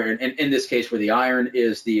 Where in this case, where the iron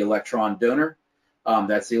is the electron donor,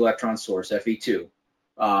 that's the electron source, Fe2,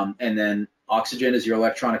 and then oxygen is your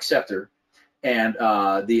electron acceptor, and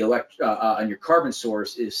and your carbon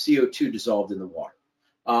source is CO2 dissolved in the water.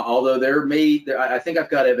 Although I think I've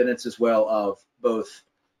got evidence as well of both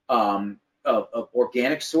of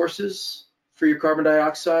organic sources for your carbon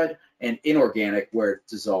dioxide and inorganic where it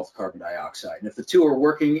dissolves carbon dioxide. And if the 2 are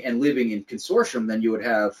working and living in consortium, then you would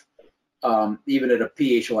have even at a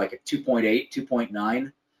pH like a 2.8,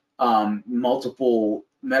 2.9, multiple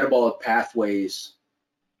metabolic pathways,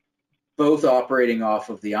 both operating off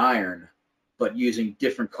of the iron, but using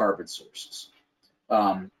different carbon sources.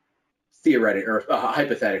 Theoretically or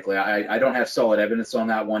hypothetically, I don't have solid evidence on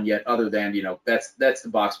that one yet, other than, you know, that's the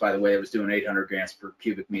box, by the way, that was doing 800 grams per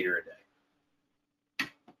cubic meter a day.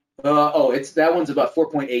 That one's about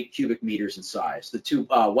 4.8 cubic meters in size. The two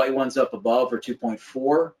white ones up above are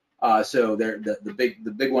 2.4. So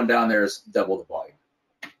the big one down there is double the volume.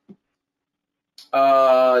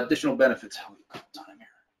 Additional benefits. How we got time here?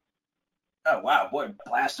 Oh wow, boy,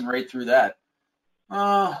 blasting right through that.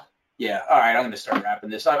 Yeah. All right, I'm going to start wrapping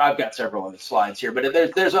this. I've got several other slides here, but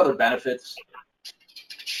there's other benefits.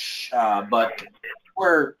 But I'm not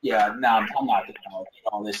going to go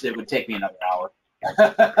all this. It would take me another hour.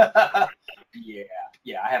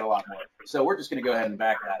 Yeah, I had a lot more. So we're just going to go ahead and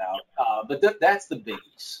back that out. But that's the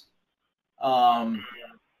biggies.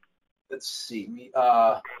 Let's see.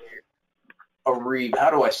 Arib, how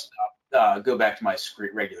do I stop? Go back to my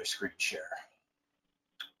regular screen share.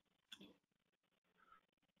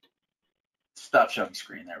 Stop showing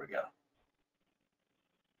screen. There we go.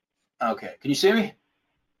 Okay, can you see me?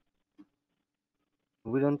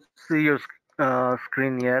 We don't see your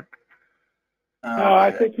screen yet. Okay. No, I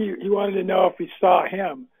think he wanted to know if he saw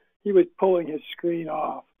him. He was pulling his screen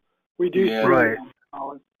off. We do see right. him,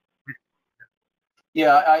 Colin.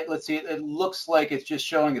 Yeah, let's see. It looks like it's just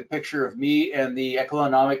showing a picture of me and the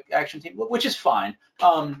economic action team, which is fine.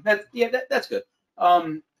 That's good.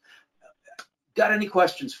 Got any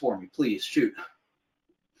questions for me? Please shoot.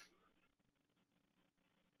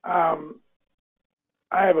 I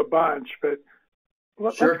have a bunch, but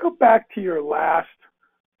let's Sure. go back to your last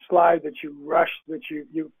slide that you rushed, that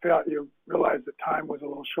you felt you realized the time was a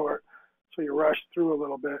little short, so you rushed through a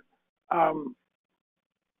little bit.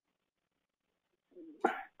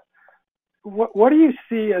 What do you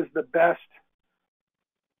see as the best,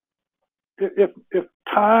 if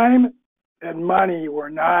time and money were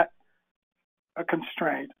not a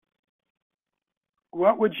constraint,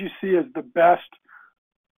 what would you see as the best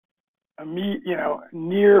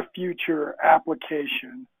near future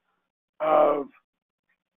application of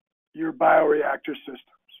your bioreactor systems?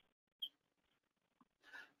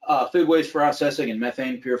 Food waste processing and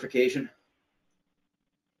methane purification.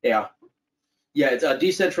 Yeah, it's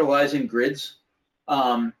decentralizing grids.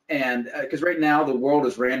 And because right now the world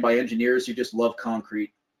is ran by engineers who just love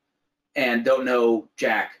concrete and don't know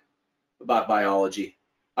jack about biology.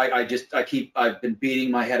 I've been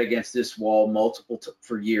beating my head against this wall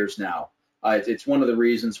for years now. It's one of the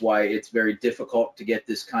reasons why it's very difficult to get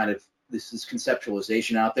this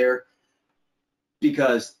conceptualization out there,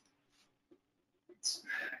 because it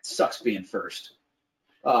sucks being first.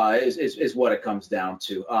 Is what it comes down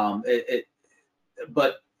to.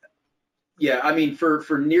 But yeah, I mean,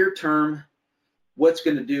 for near term, what's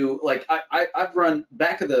going to do? Like I've run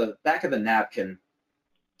back of the napkin.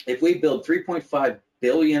 If we build 3.5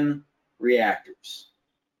 billion reactors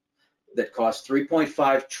that cost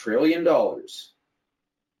 $3.5 trillion,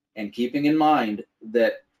 and keeping in mind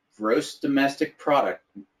that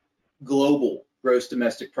global gross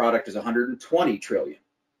domestic product is 120 trillion,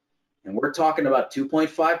 and we're talking about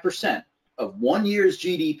 2.5% of 1 year's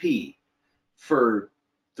GDP for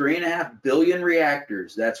 3.5 billion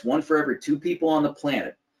reactors. That's one for every 2 people on the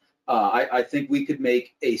planet. I think we could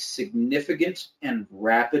make a significant and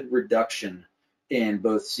rapid reduction in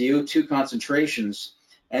both CO2 concentrations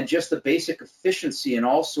and just the basic efficiency in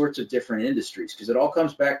all sorts of different industries, because it all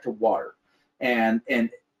comes back to water and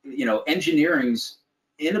engineering's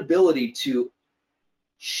inability to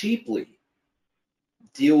cheaply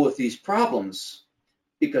deal with these problems,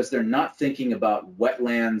 because they're not thinking about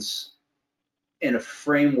wetlands in a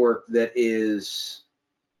framework that is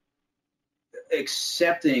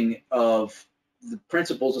accepting of the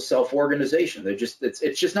principles of self-organization.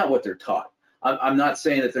 It's just not what they're taught. I'm not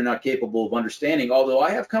saying that they're not capable of understanding, although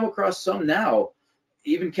I have come across some now,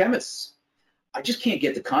 even chemists. I just can't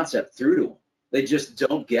get the concept through to them. They just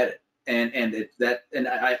don't get it.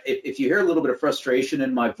 If you hear a little bit of frustration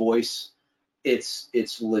in my voice, it's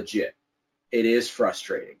legit. It is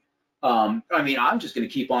frustrating. I mean, I'm just going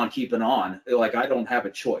to keep on keeping on. Like, I don't have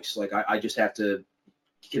a choice. Like, I just have to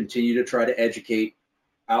continue to try to educate,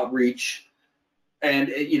 outreach,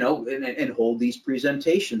 and hold these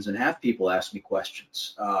presentations and have people ask me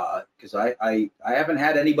questions, because I haven't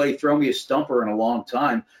had anybody throw me a stumper in a long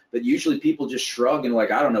time, but usually people just shrug and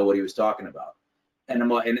like, I don't know what he was talking about, and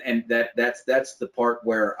that's the part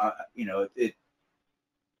where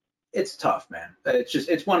it's tough, man.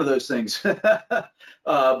 It's one of those things.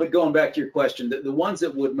 But going back to your question, the ones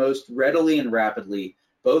that would most readily and rapidly,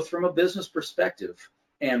 both from a business perspective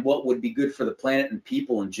and what would be good for the planet and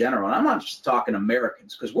people in general. And I'm not just talking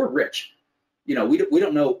Americans, because we're rich. You know, we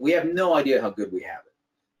don't know, we have no idea how good we have it.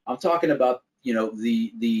 I'm talking about, you know,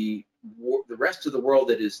 the rest of the world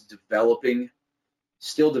that is developing,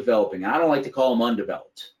 still developing. I don't like to call them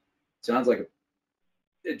undeveloped. Sounds like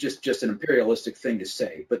just an imperialistic thing to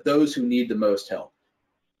say, but those who need the most help,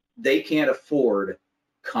 they can't afford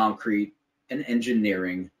concrete and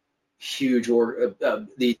engineering, huge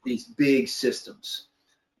these big systems.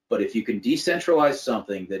 But if you can decentralize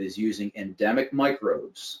something that is using endemic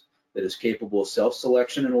microbes, that is capable of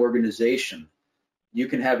self-selection and organization, you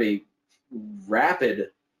can have a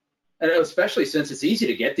rapid, and especially since it's easy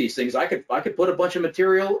to get these things, I could put a bunch of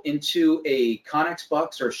material into a Connex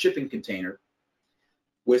box or a shipping container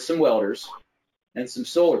with some welders and some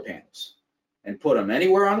solar panels and put them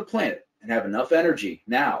anywhere on the planet and have enough energy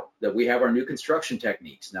now that we have our new construction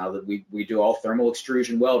techniques, now that we do all thermal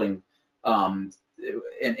extrusion welding,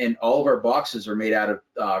 and all of our boxes are made out of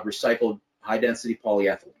recycled high density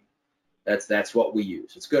polyethylene. That's what we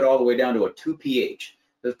use. It's good all the way down to a 2 pH.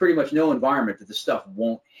 There's pretty much no environment that this stuff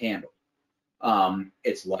won't handle.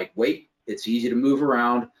 It's lightweight, it's easy to move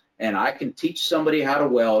around, and I can teach somebody how to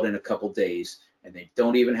weld in a couple days, and they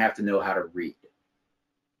don't even have to know how to read.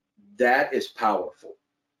 That is powerful.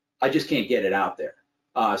 I just can't get it out there.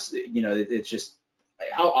 You know, it's just,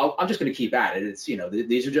 I'm just going to keep at it. It's, you know,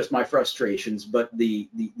 these are just my frustrations, but the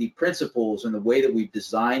principles and the way that we've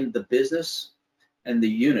designed the business and the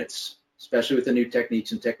units, especially with the new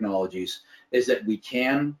techniques and technologies, is that we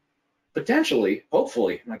can potentially,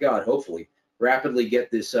 hopefully, my God, hopefully, rapidly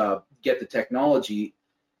get this, get the technology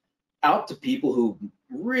out to people who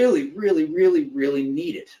really, really, really, really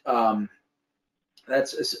need it.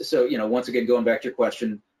 That's so, you know, once again, going back to your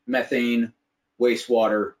question, methane,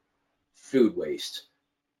 wastewater, food waste.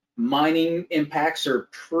 Mining impacts are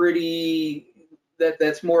pretty,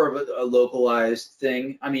 that's more of a localized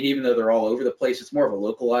thing. I mean, even though they're all over the place, it's more of a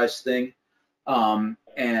localized thing, and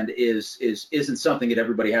isn't something that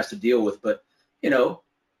everybody has to deal with. But, you know,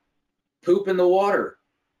 poop in the water.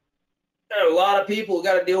 There are a lot of people who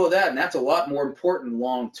got to deal with that, and that's a lot more important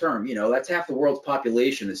long term. You know, that's half the world's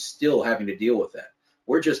population is still having to deal with that.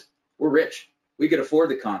 We're rich. We could afford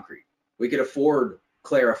the concrete. We could afford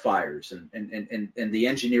clarifiers and the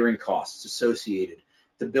engineering costs associated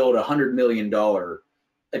to build a $100 million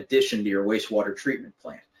addition to your wastewater treatment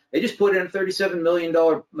plant. They just put in a $37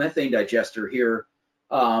 million methane digester here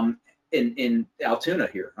in Altoona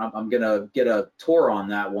here. I'm going to get a tour on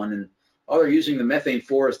that one, and all they're using the methane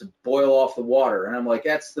for is to boil off the water. And I'm like,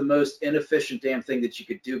 that's the most inefficient damn thing that you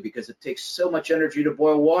could do, because it takes so much energy to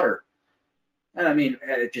boil water. And I mean,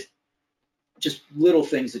 it just little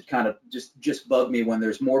things that kind of just bug me when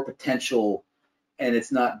there's more potential and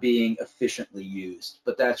it's not being efficiently used.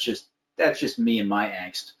 But that's just me and my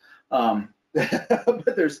angst.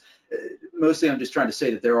 But there's mostly, I'm just trying to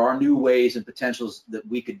say that there are new ways and potentials that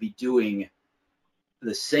we could be doing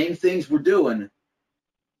the same things we're doing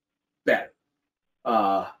better.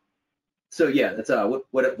 So yeah, that's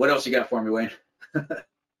what else you got for me, Wayne?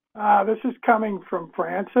 This is coming from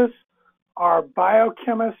Francis, our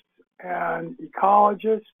biochemist and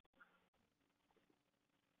ecologist.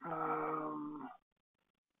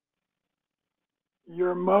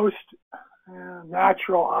 Your most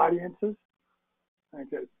natural audiences. I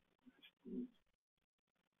think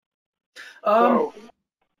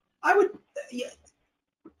I would. Yeah,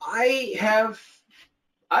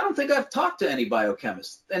 I don't think I've talked to any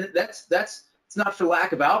biochemists, and that's it's not for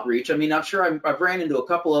lack of outreach. I mean, I'm sure I've ran into a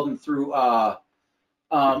couple of them through. Well,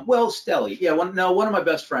 Stelly, yeah. One of my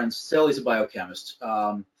best friends, Stelly's a biochemist.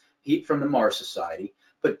 He from the Mars Society,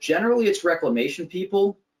 but generally it's reclamation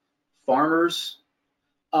people, farmers,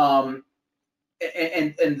 and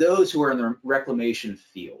those who are in the reclamation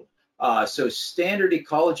field. So standard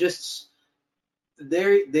ecologists,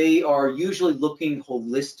 they are usually looking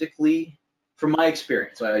holistically. From my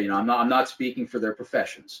experience, I'm not speaking for their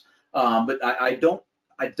professions, but I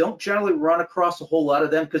don't generally run across a whole lot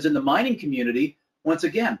of them, because in the mining community, once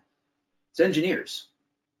again, it's engineers.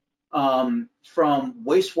 From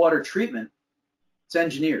wastewater treatment, it's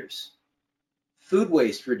engineers. Food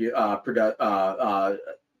waste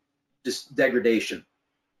degradation,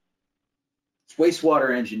 it's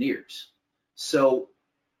wastewater engineers. So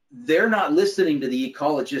they're not listening to the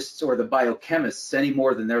ecologists or the biochemists any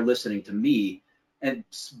more than they're listening to me.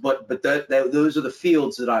 But those are the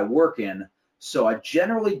fields that I work in. So I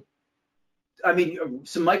generally,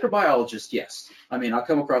 some microbiologists, yes. I mean, I'll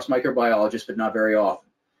come across microbiologists, but not very often.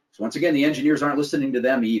 So once again, the engineers aren't listening to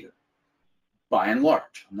them either. by and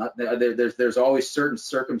large. I'm not there's always certain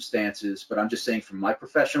circumstances, but I'm just saying from my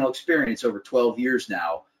professional experience over 12 years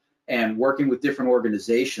now and working with different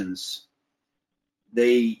organizations,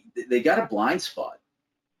 they got a blind spot.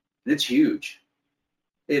 It's huge.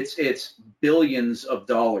 It's billions of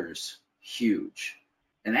dollars huge.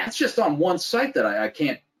 And that's just on one site that I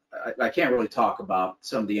can't really talk about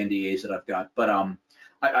some of the NDAs that I've got, but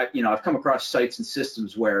I've come across sites and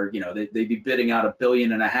systems where, they'd be bidding out $1.5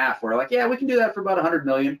 billion. We're like, yeah, we can do that for about 100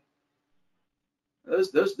 million.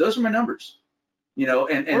 Those are my numbers,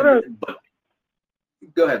 but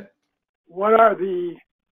go ahead. What are the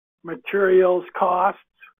materials costs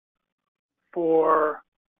for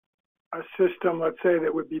a system, let's say,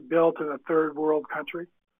 that would be built in a third world country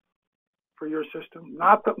for your system?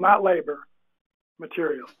 Not labor,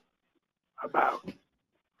 materials. About.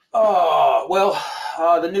 Oh,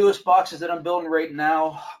 well, the newest boxes that I'm building right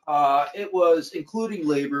now, it was including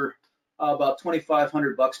labor, about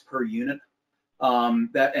 $2,500 per unit.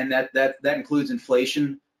 That includes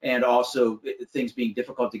inflation and also things being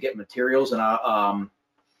difficult to get materials. And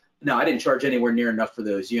no, I didn't charge anywhere near enough for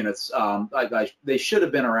those units. They should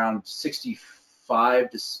have been around 65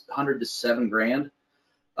 to 100 to $7,000,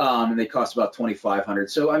 and they cost about 2,500.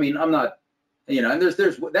 So I mean, I'm not. And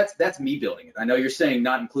that's me building it. I know you're saying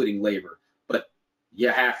not including labor, but you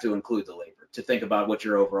have to include the labor to think about what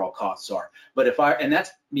your overall costs are. But and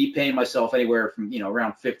that's me paying myself anywhere from,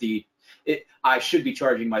 around 50. I should be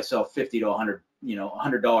charging myself 50 to 100,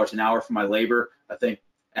 $100 an hour for my labor. I think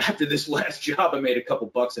after this last job, I made a couple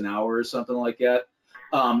bucks an hour or something like that.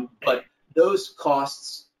 But those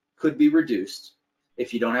costs could be reduced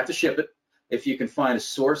if you don't have to ship it, if you can find a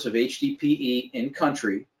source of HDPE in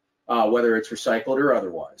country, whether it's recycled or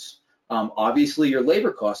otherwise. Obviously, your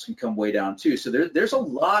labor costs can come way down too. So there's a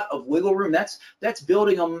lot of wiggle room. That's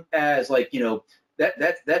building them as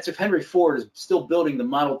that's if Henry Ford is still building the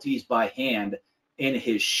Model Ts by hand in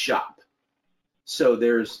his shop. So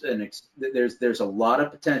there's a lot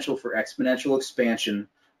of potential for exponential expansion.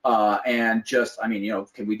 And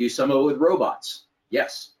can we do some of it with robots?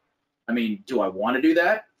 Yes. I mean, do I want to do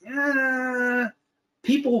that?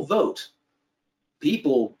 People vote.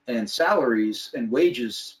 People and salaries and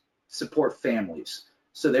wages support families.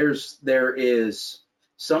 So there is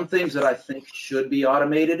some things that I think should be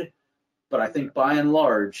automated, but I think by and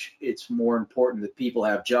large, it's more important that people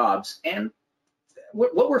have jobs. And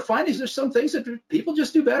what we're finding is there's some things that people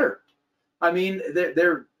just do better. I mean,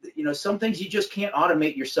 some things you just can't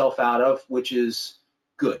automate yourself out of, which is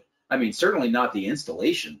good. I mean, certainly not the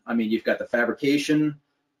installation. I mean, you've got the fabrication,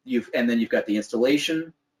 and then you've got the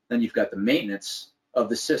installation, then you've got the maintenance of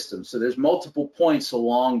the system. So there's multiple points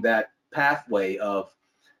along that pathway of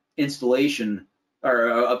installation or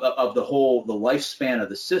of the lifespan of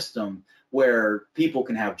the system where people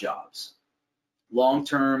can have jobs,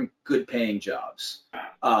 long-term, good-paying jobs,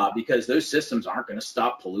 because those systems aren't going to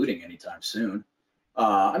stop polluting anytime soon.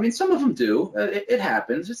 I mean, some of them do. It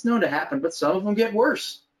happens. It's known to happen, but some of them get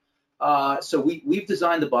worse. So we've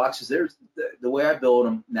designed the boxes. There's the way I build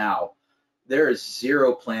them now. There is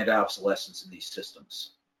zero planned obsolescence in these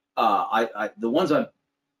systems. The ones I'm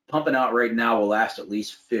pumping out right now will last at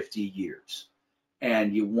least 50 years.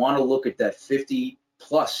 And you want to look at that 50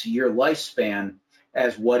 plus year lifespan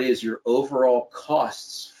as what is your overall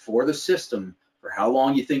costs for the system, for how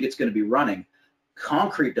long you think it's going to be running.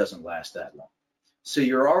 Concrete doesn't last that long. So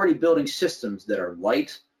you're already building systems that are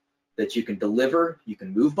light, that you can deliver, you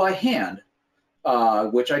can move by hand,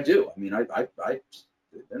 which I do. I mean,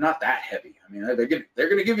 they're not that heavy. I mean, they're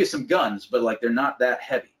going to give you some guns, but they're not that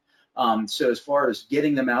heavy. So as far as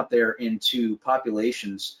getting them out there into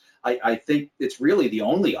populations, I think it's really the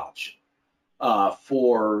only option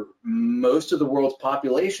for most of the world's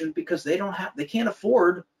population, because they can't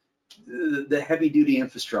afford the heavy duty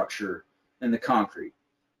infrastructure and the concrete,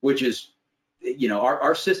 which is,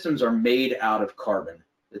 our systems are made out of carbon.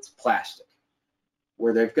 It's plastic,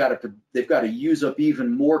 where they've got to use up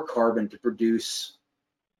even more carbon to produce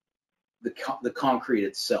the concrete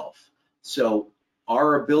itself. So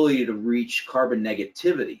our ability to reach carbon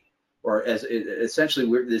negativity, or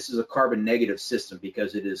essentially this is a carbon negative system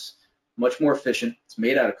because it is much more efficient. It's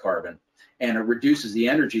made out of carbon, and it reduces the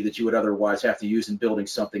energy that you would otherwise have to use in building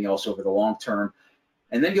something else over the long term.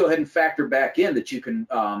 And then go ahead and factor back in that you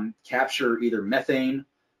can capture either methane.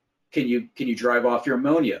 Can you drive off your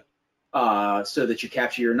ammonia so that you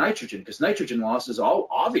capture your nitrogen? Because nitrogen loss is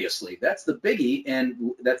obviously that's the biggie,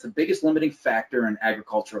 and that's the biggest limiting factor in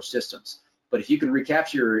agricultural systems. But if you can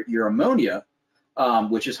recapture your ammonia,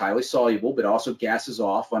 which is highly soluble but also gases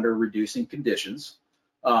off under reducing conditions,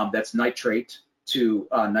 that's nitrate to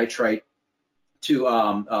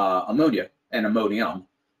ammonia, and ammonium,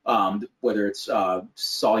 whether it's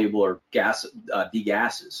soluble or gas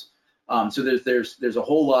degases. So there's a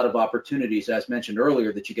whole lot of opportunities, as mentioned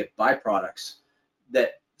earlier, that you get byproducts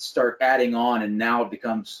that start adding on, and now it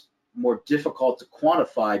becomes more difficult to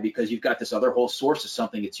quantify because you've got this other whole source of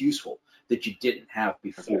something that's useful that you didn't have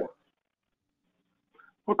before.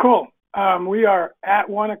 Well, cool. We are at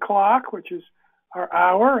 1 o'clock, which is our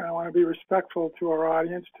hour, and I want to be respectful to our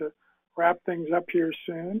audience to wrap things up here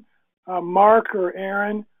soon. Mark or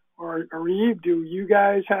Aaron or Arib, do you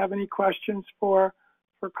guys have any questions for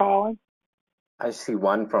Colin? I see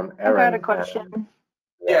one from Aaron. I got a question.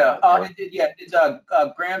 It's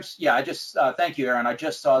grams. Yeah, I just thank you, Aaron. I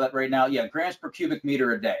just saw that right now. Yeah, grams per cubic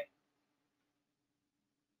meter a day.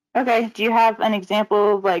 Okay. Do you have an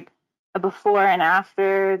example of like a before and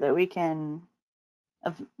after that we can,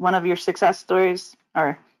 of one of your success stories?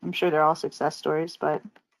 Or I'm sure they're all success stories, but.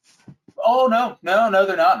 Oh no,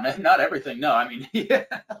 they're not. Not everything. No, I mean,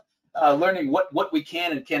 learning what we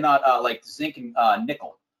can and cannot, like zinc and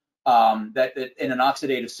nickel, that in an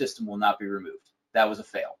oxidative system will not be removed. That was a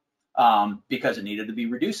fail because it needed to be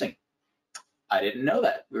reducing. I didn't know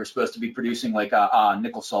that. We were supposed to be producing like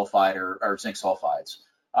nickel sulfide or zinc sulfides.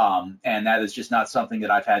 And that is just not something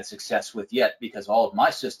that I've had success with yet because all of my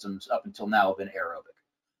systems up until now have been aerobic.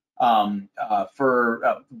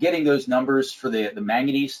 For getting those numbers for the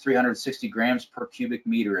manganese, 360 grams per cubic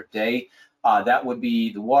meter a day, that would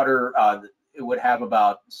be the water. It would have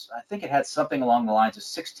about, I think it had something along the lines of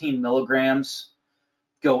 16 milligrams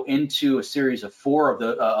go into a series of 4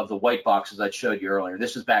 of the white boxes I showed you earlier.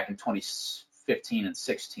 This was back in 2015 and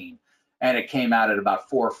 16, and it came out at about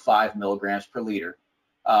 4 or 5 milligrams per liter.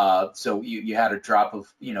 So you had a drop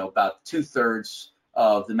of about 2/3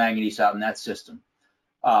 of the manganese out in that system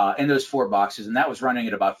in those 4 boxes, and that was running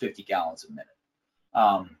at about 50 gallons a minute.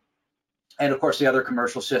 And of course, the other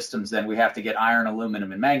commercial systems, then we have to get iron,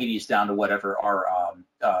 aluminum, and manganese down to whatever our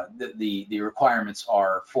the requirements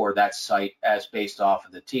are for that site as based off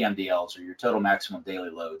of the TMDLs or your total maximum daily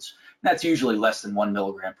loads. And that's usually less than 1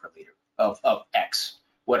 milligram per liter of X,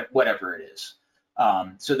 whatever it is.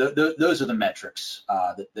 So those are the metrics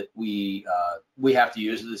that we have to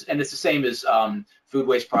use. And it's the same as food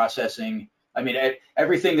waste processing. I mean,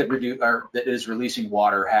 everything that is releasing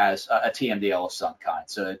water has a TMDL of some kind.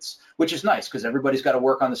 So which is nice because everybody's got to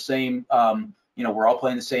work on the same. We're all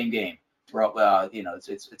playing the same game. We're all,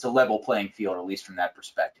 it's a level playing field, at least from that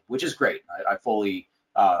perspective, which is great. I fully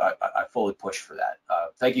push for that.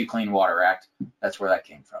 Thank you, Clean Water Act. That's where that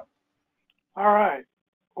came from. All right.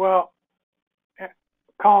 Well,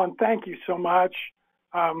 Colin, thank you so much.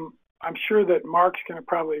 I'm sure that Mark's going to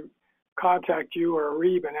probably contact you or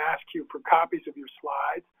Arib and ask you for copies of your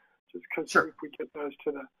slides, just because if we get those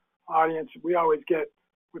to the audience, we always get,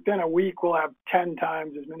 within a week, we'll have 10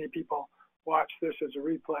 times as many people watch this as a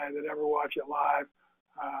replay that ever watch it live.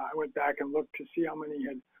 I went back and looked to see how many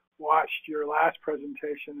had watched your last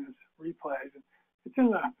presentation as replays. It's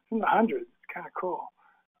in the hundreds. It's kind of cool.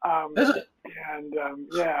 Is it? And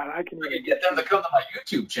I can get them to come to my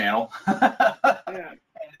YouTube channel. Yeah.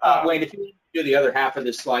 Wayne, if you do the other half of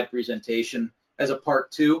this slide presentation as a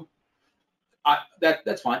part 2,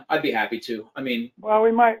 that's fine. I'd be happy to. I mean, well,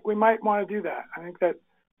 we might want to do that. I think that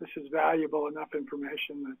this is valuable enough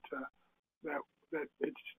information that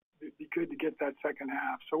it'd be good to get that second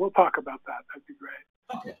half. So we'll talk about that. That'd be great.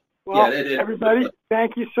 Okay. Well, everybody,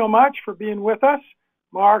 thank you so much for being with us.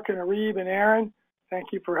 Mark and Arib and Aaron,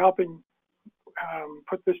 thank you for helping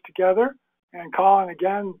put this together. And Colin,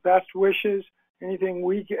 again, best wishes. Anything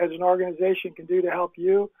we as an organization can do to help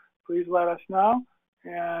you, please let us know.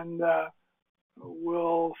 And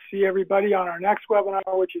we'll see everybody on our next webinar,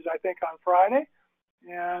 which is, I think, on Friday.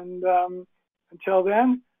 And until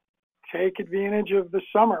then, take advantage of the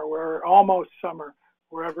summer. We're almost summer,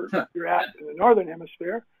 wherever you're at in the northern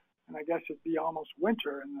hemisphere. And I guess it'd be almost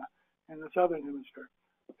winter in the southern hemisphere.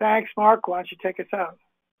 Thanks, Mark. Why don't you take us out?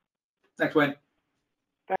 Thanks, Wayne.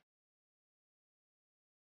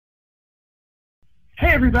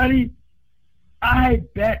 Hey, everybody. I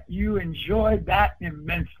bet you enjoyed that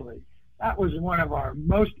immensely. That was one of our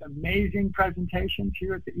most amazing presentations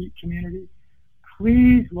here at the EAT community.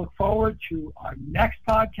 Please look forward to our next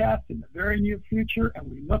podcast in the very near future, and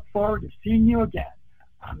we look forward to seeing you again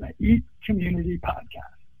on the EAT Community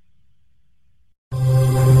Podcast.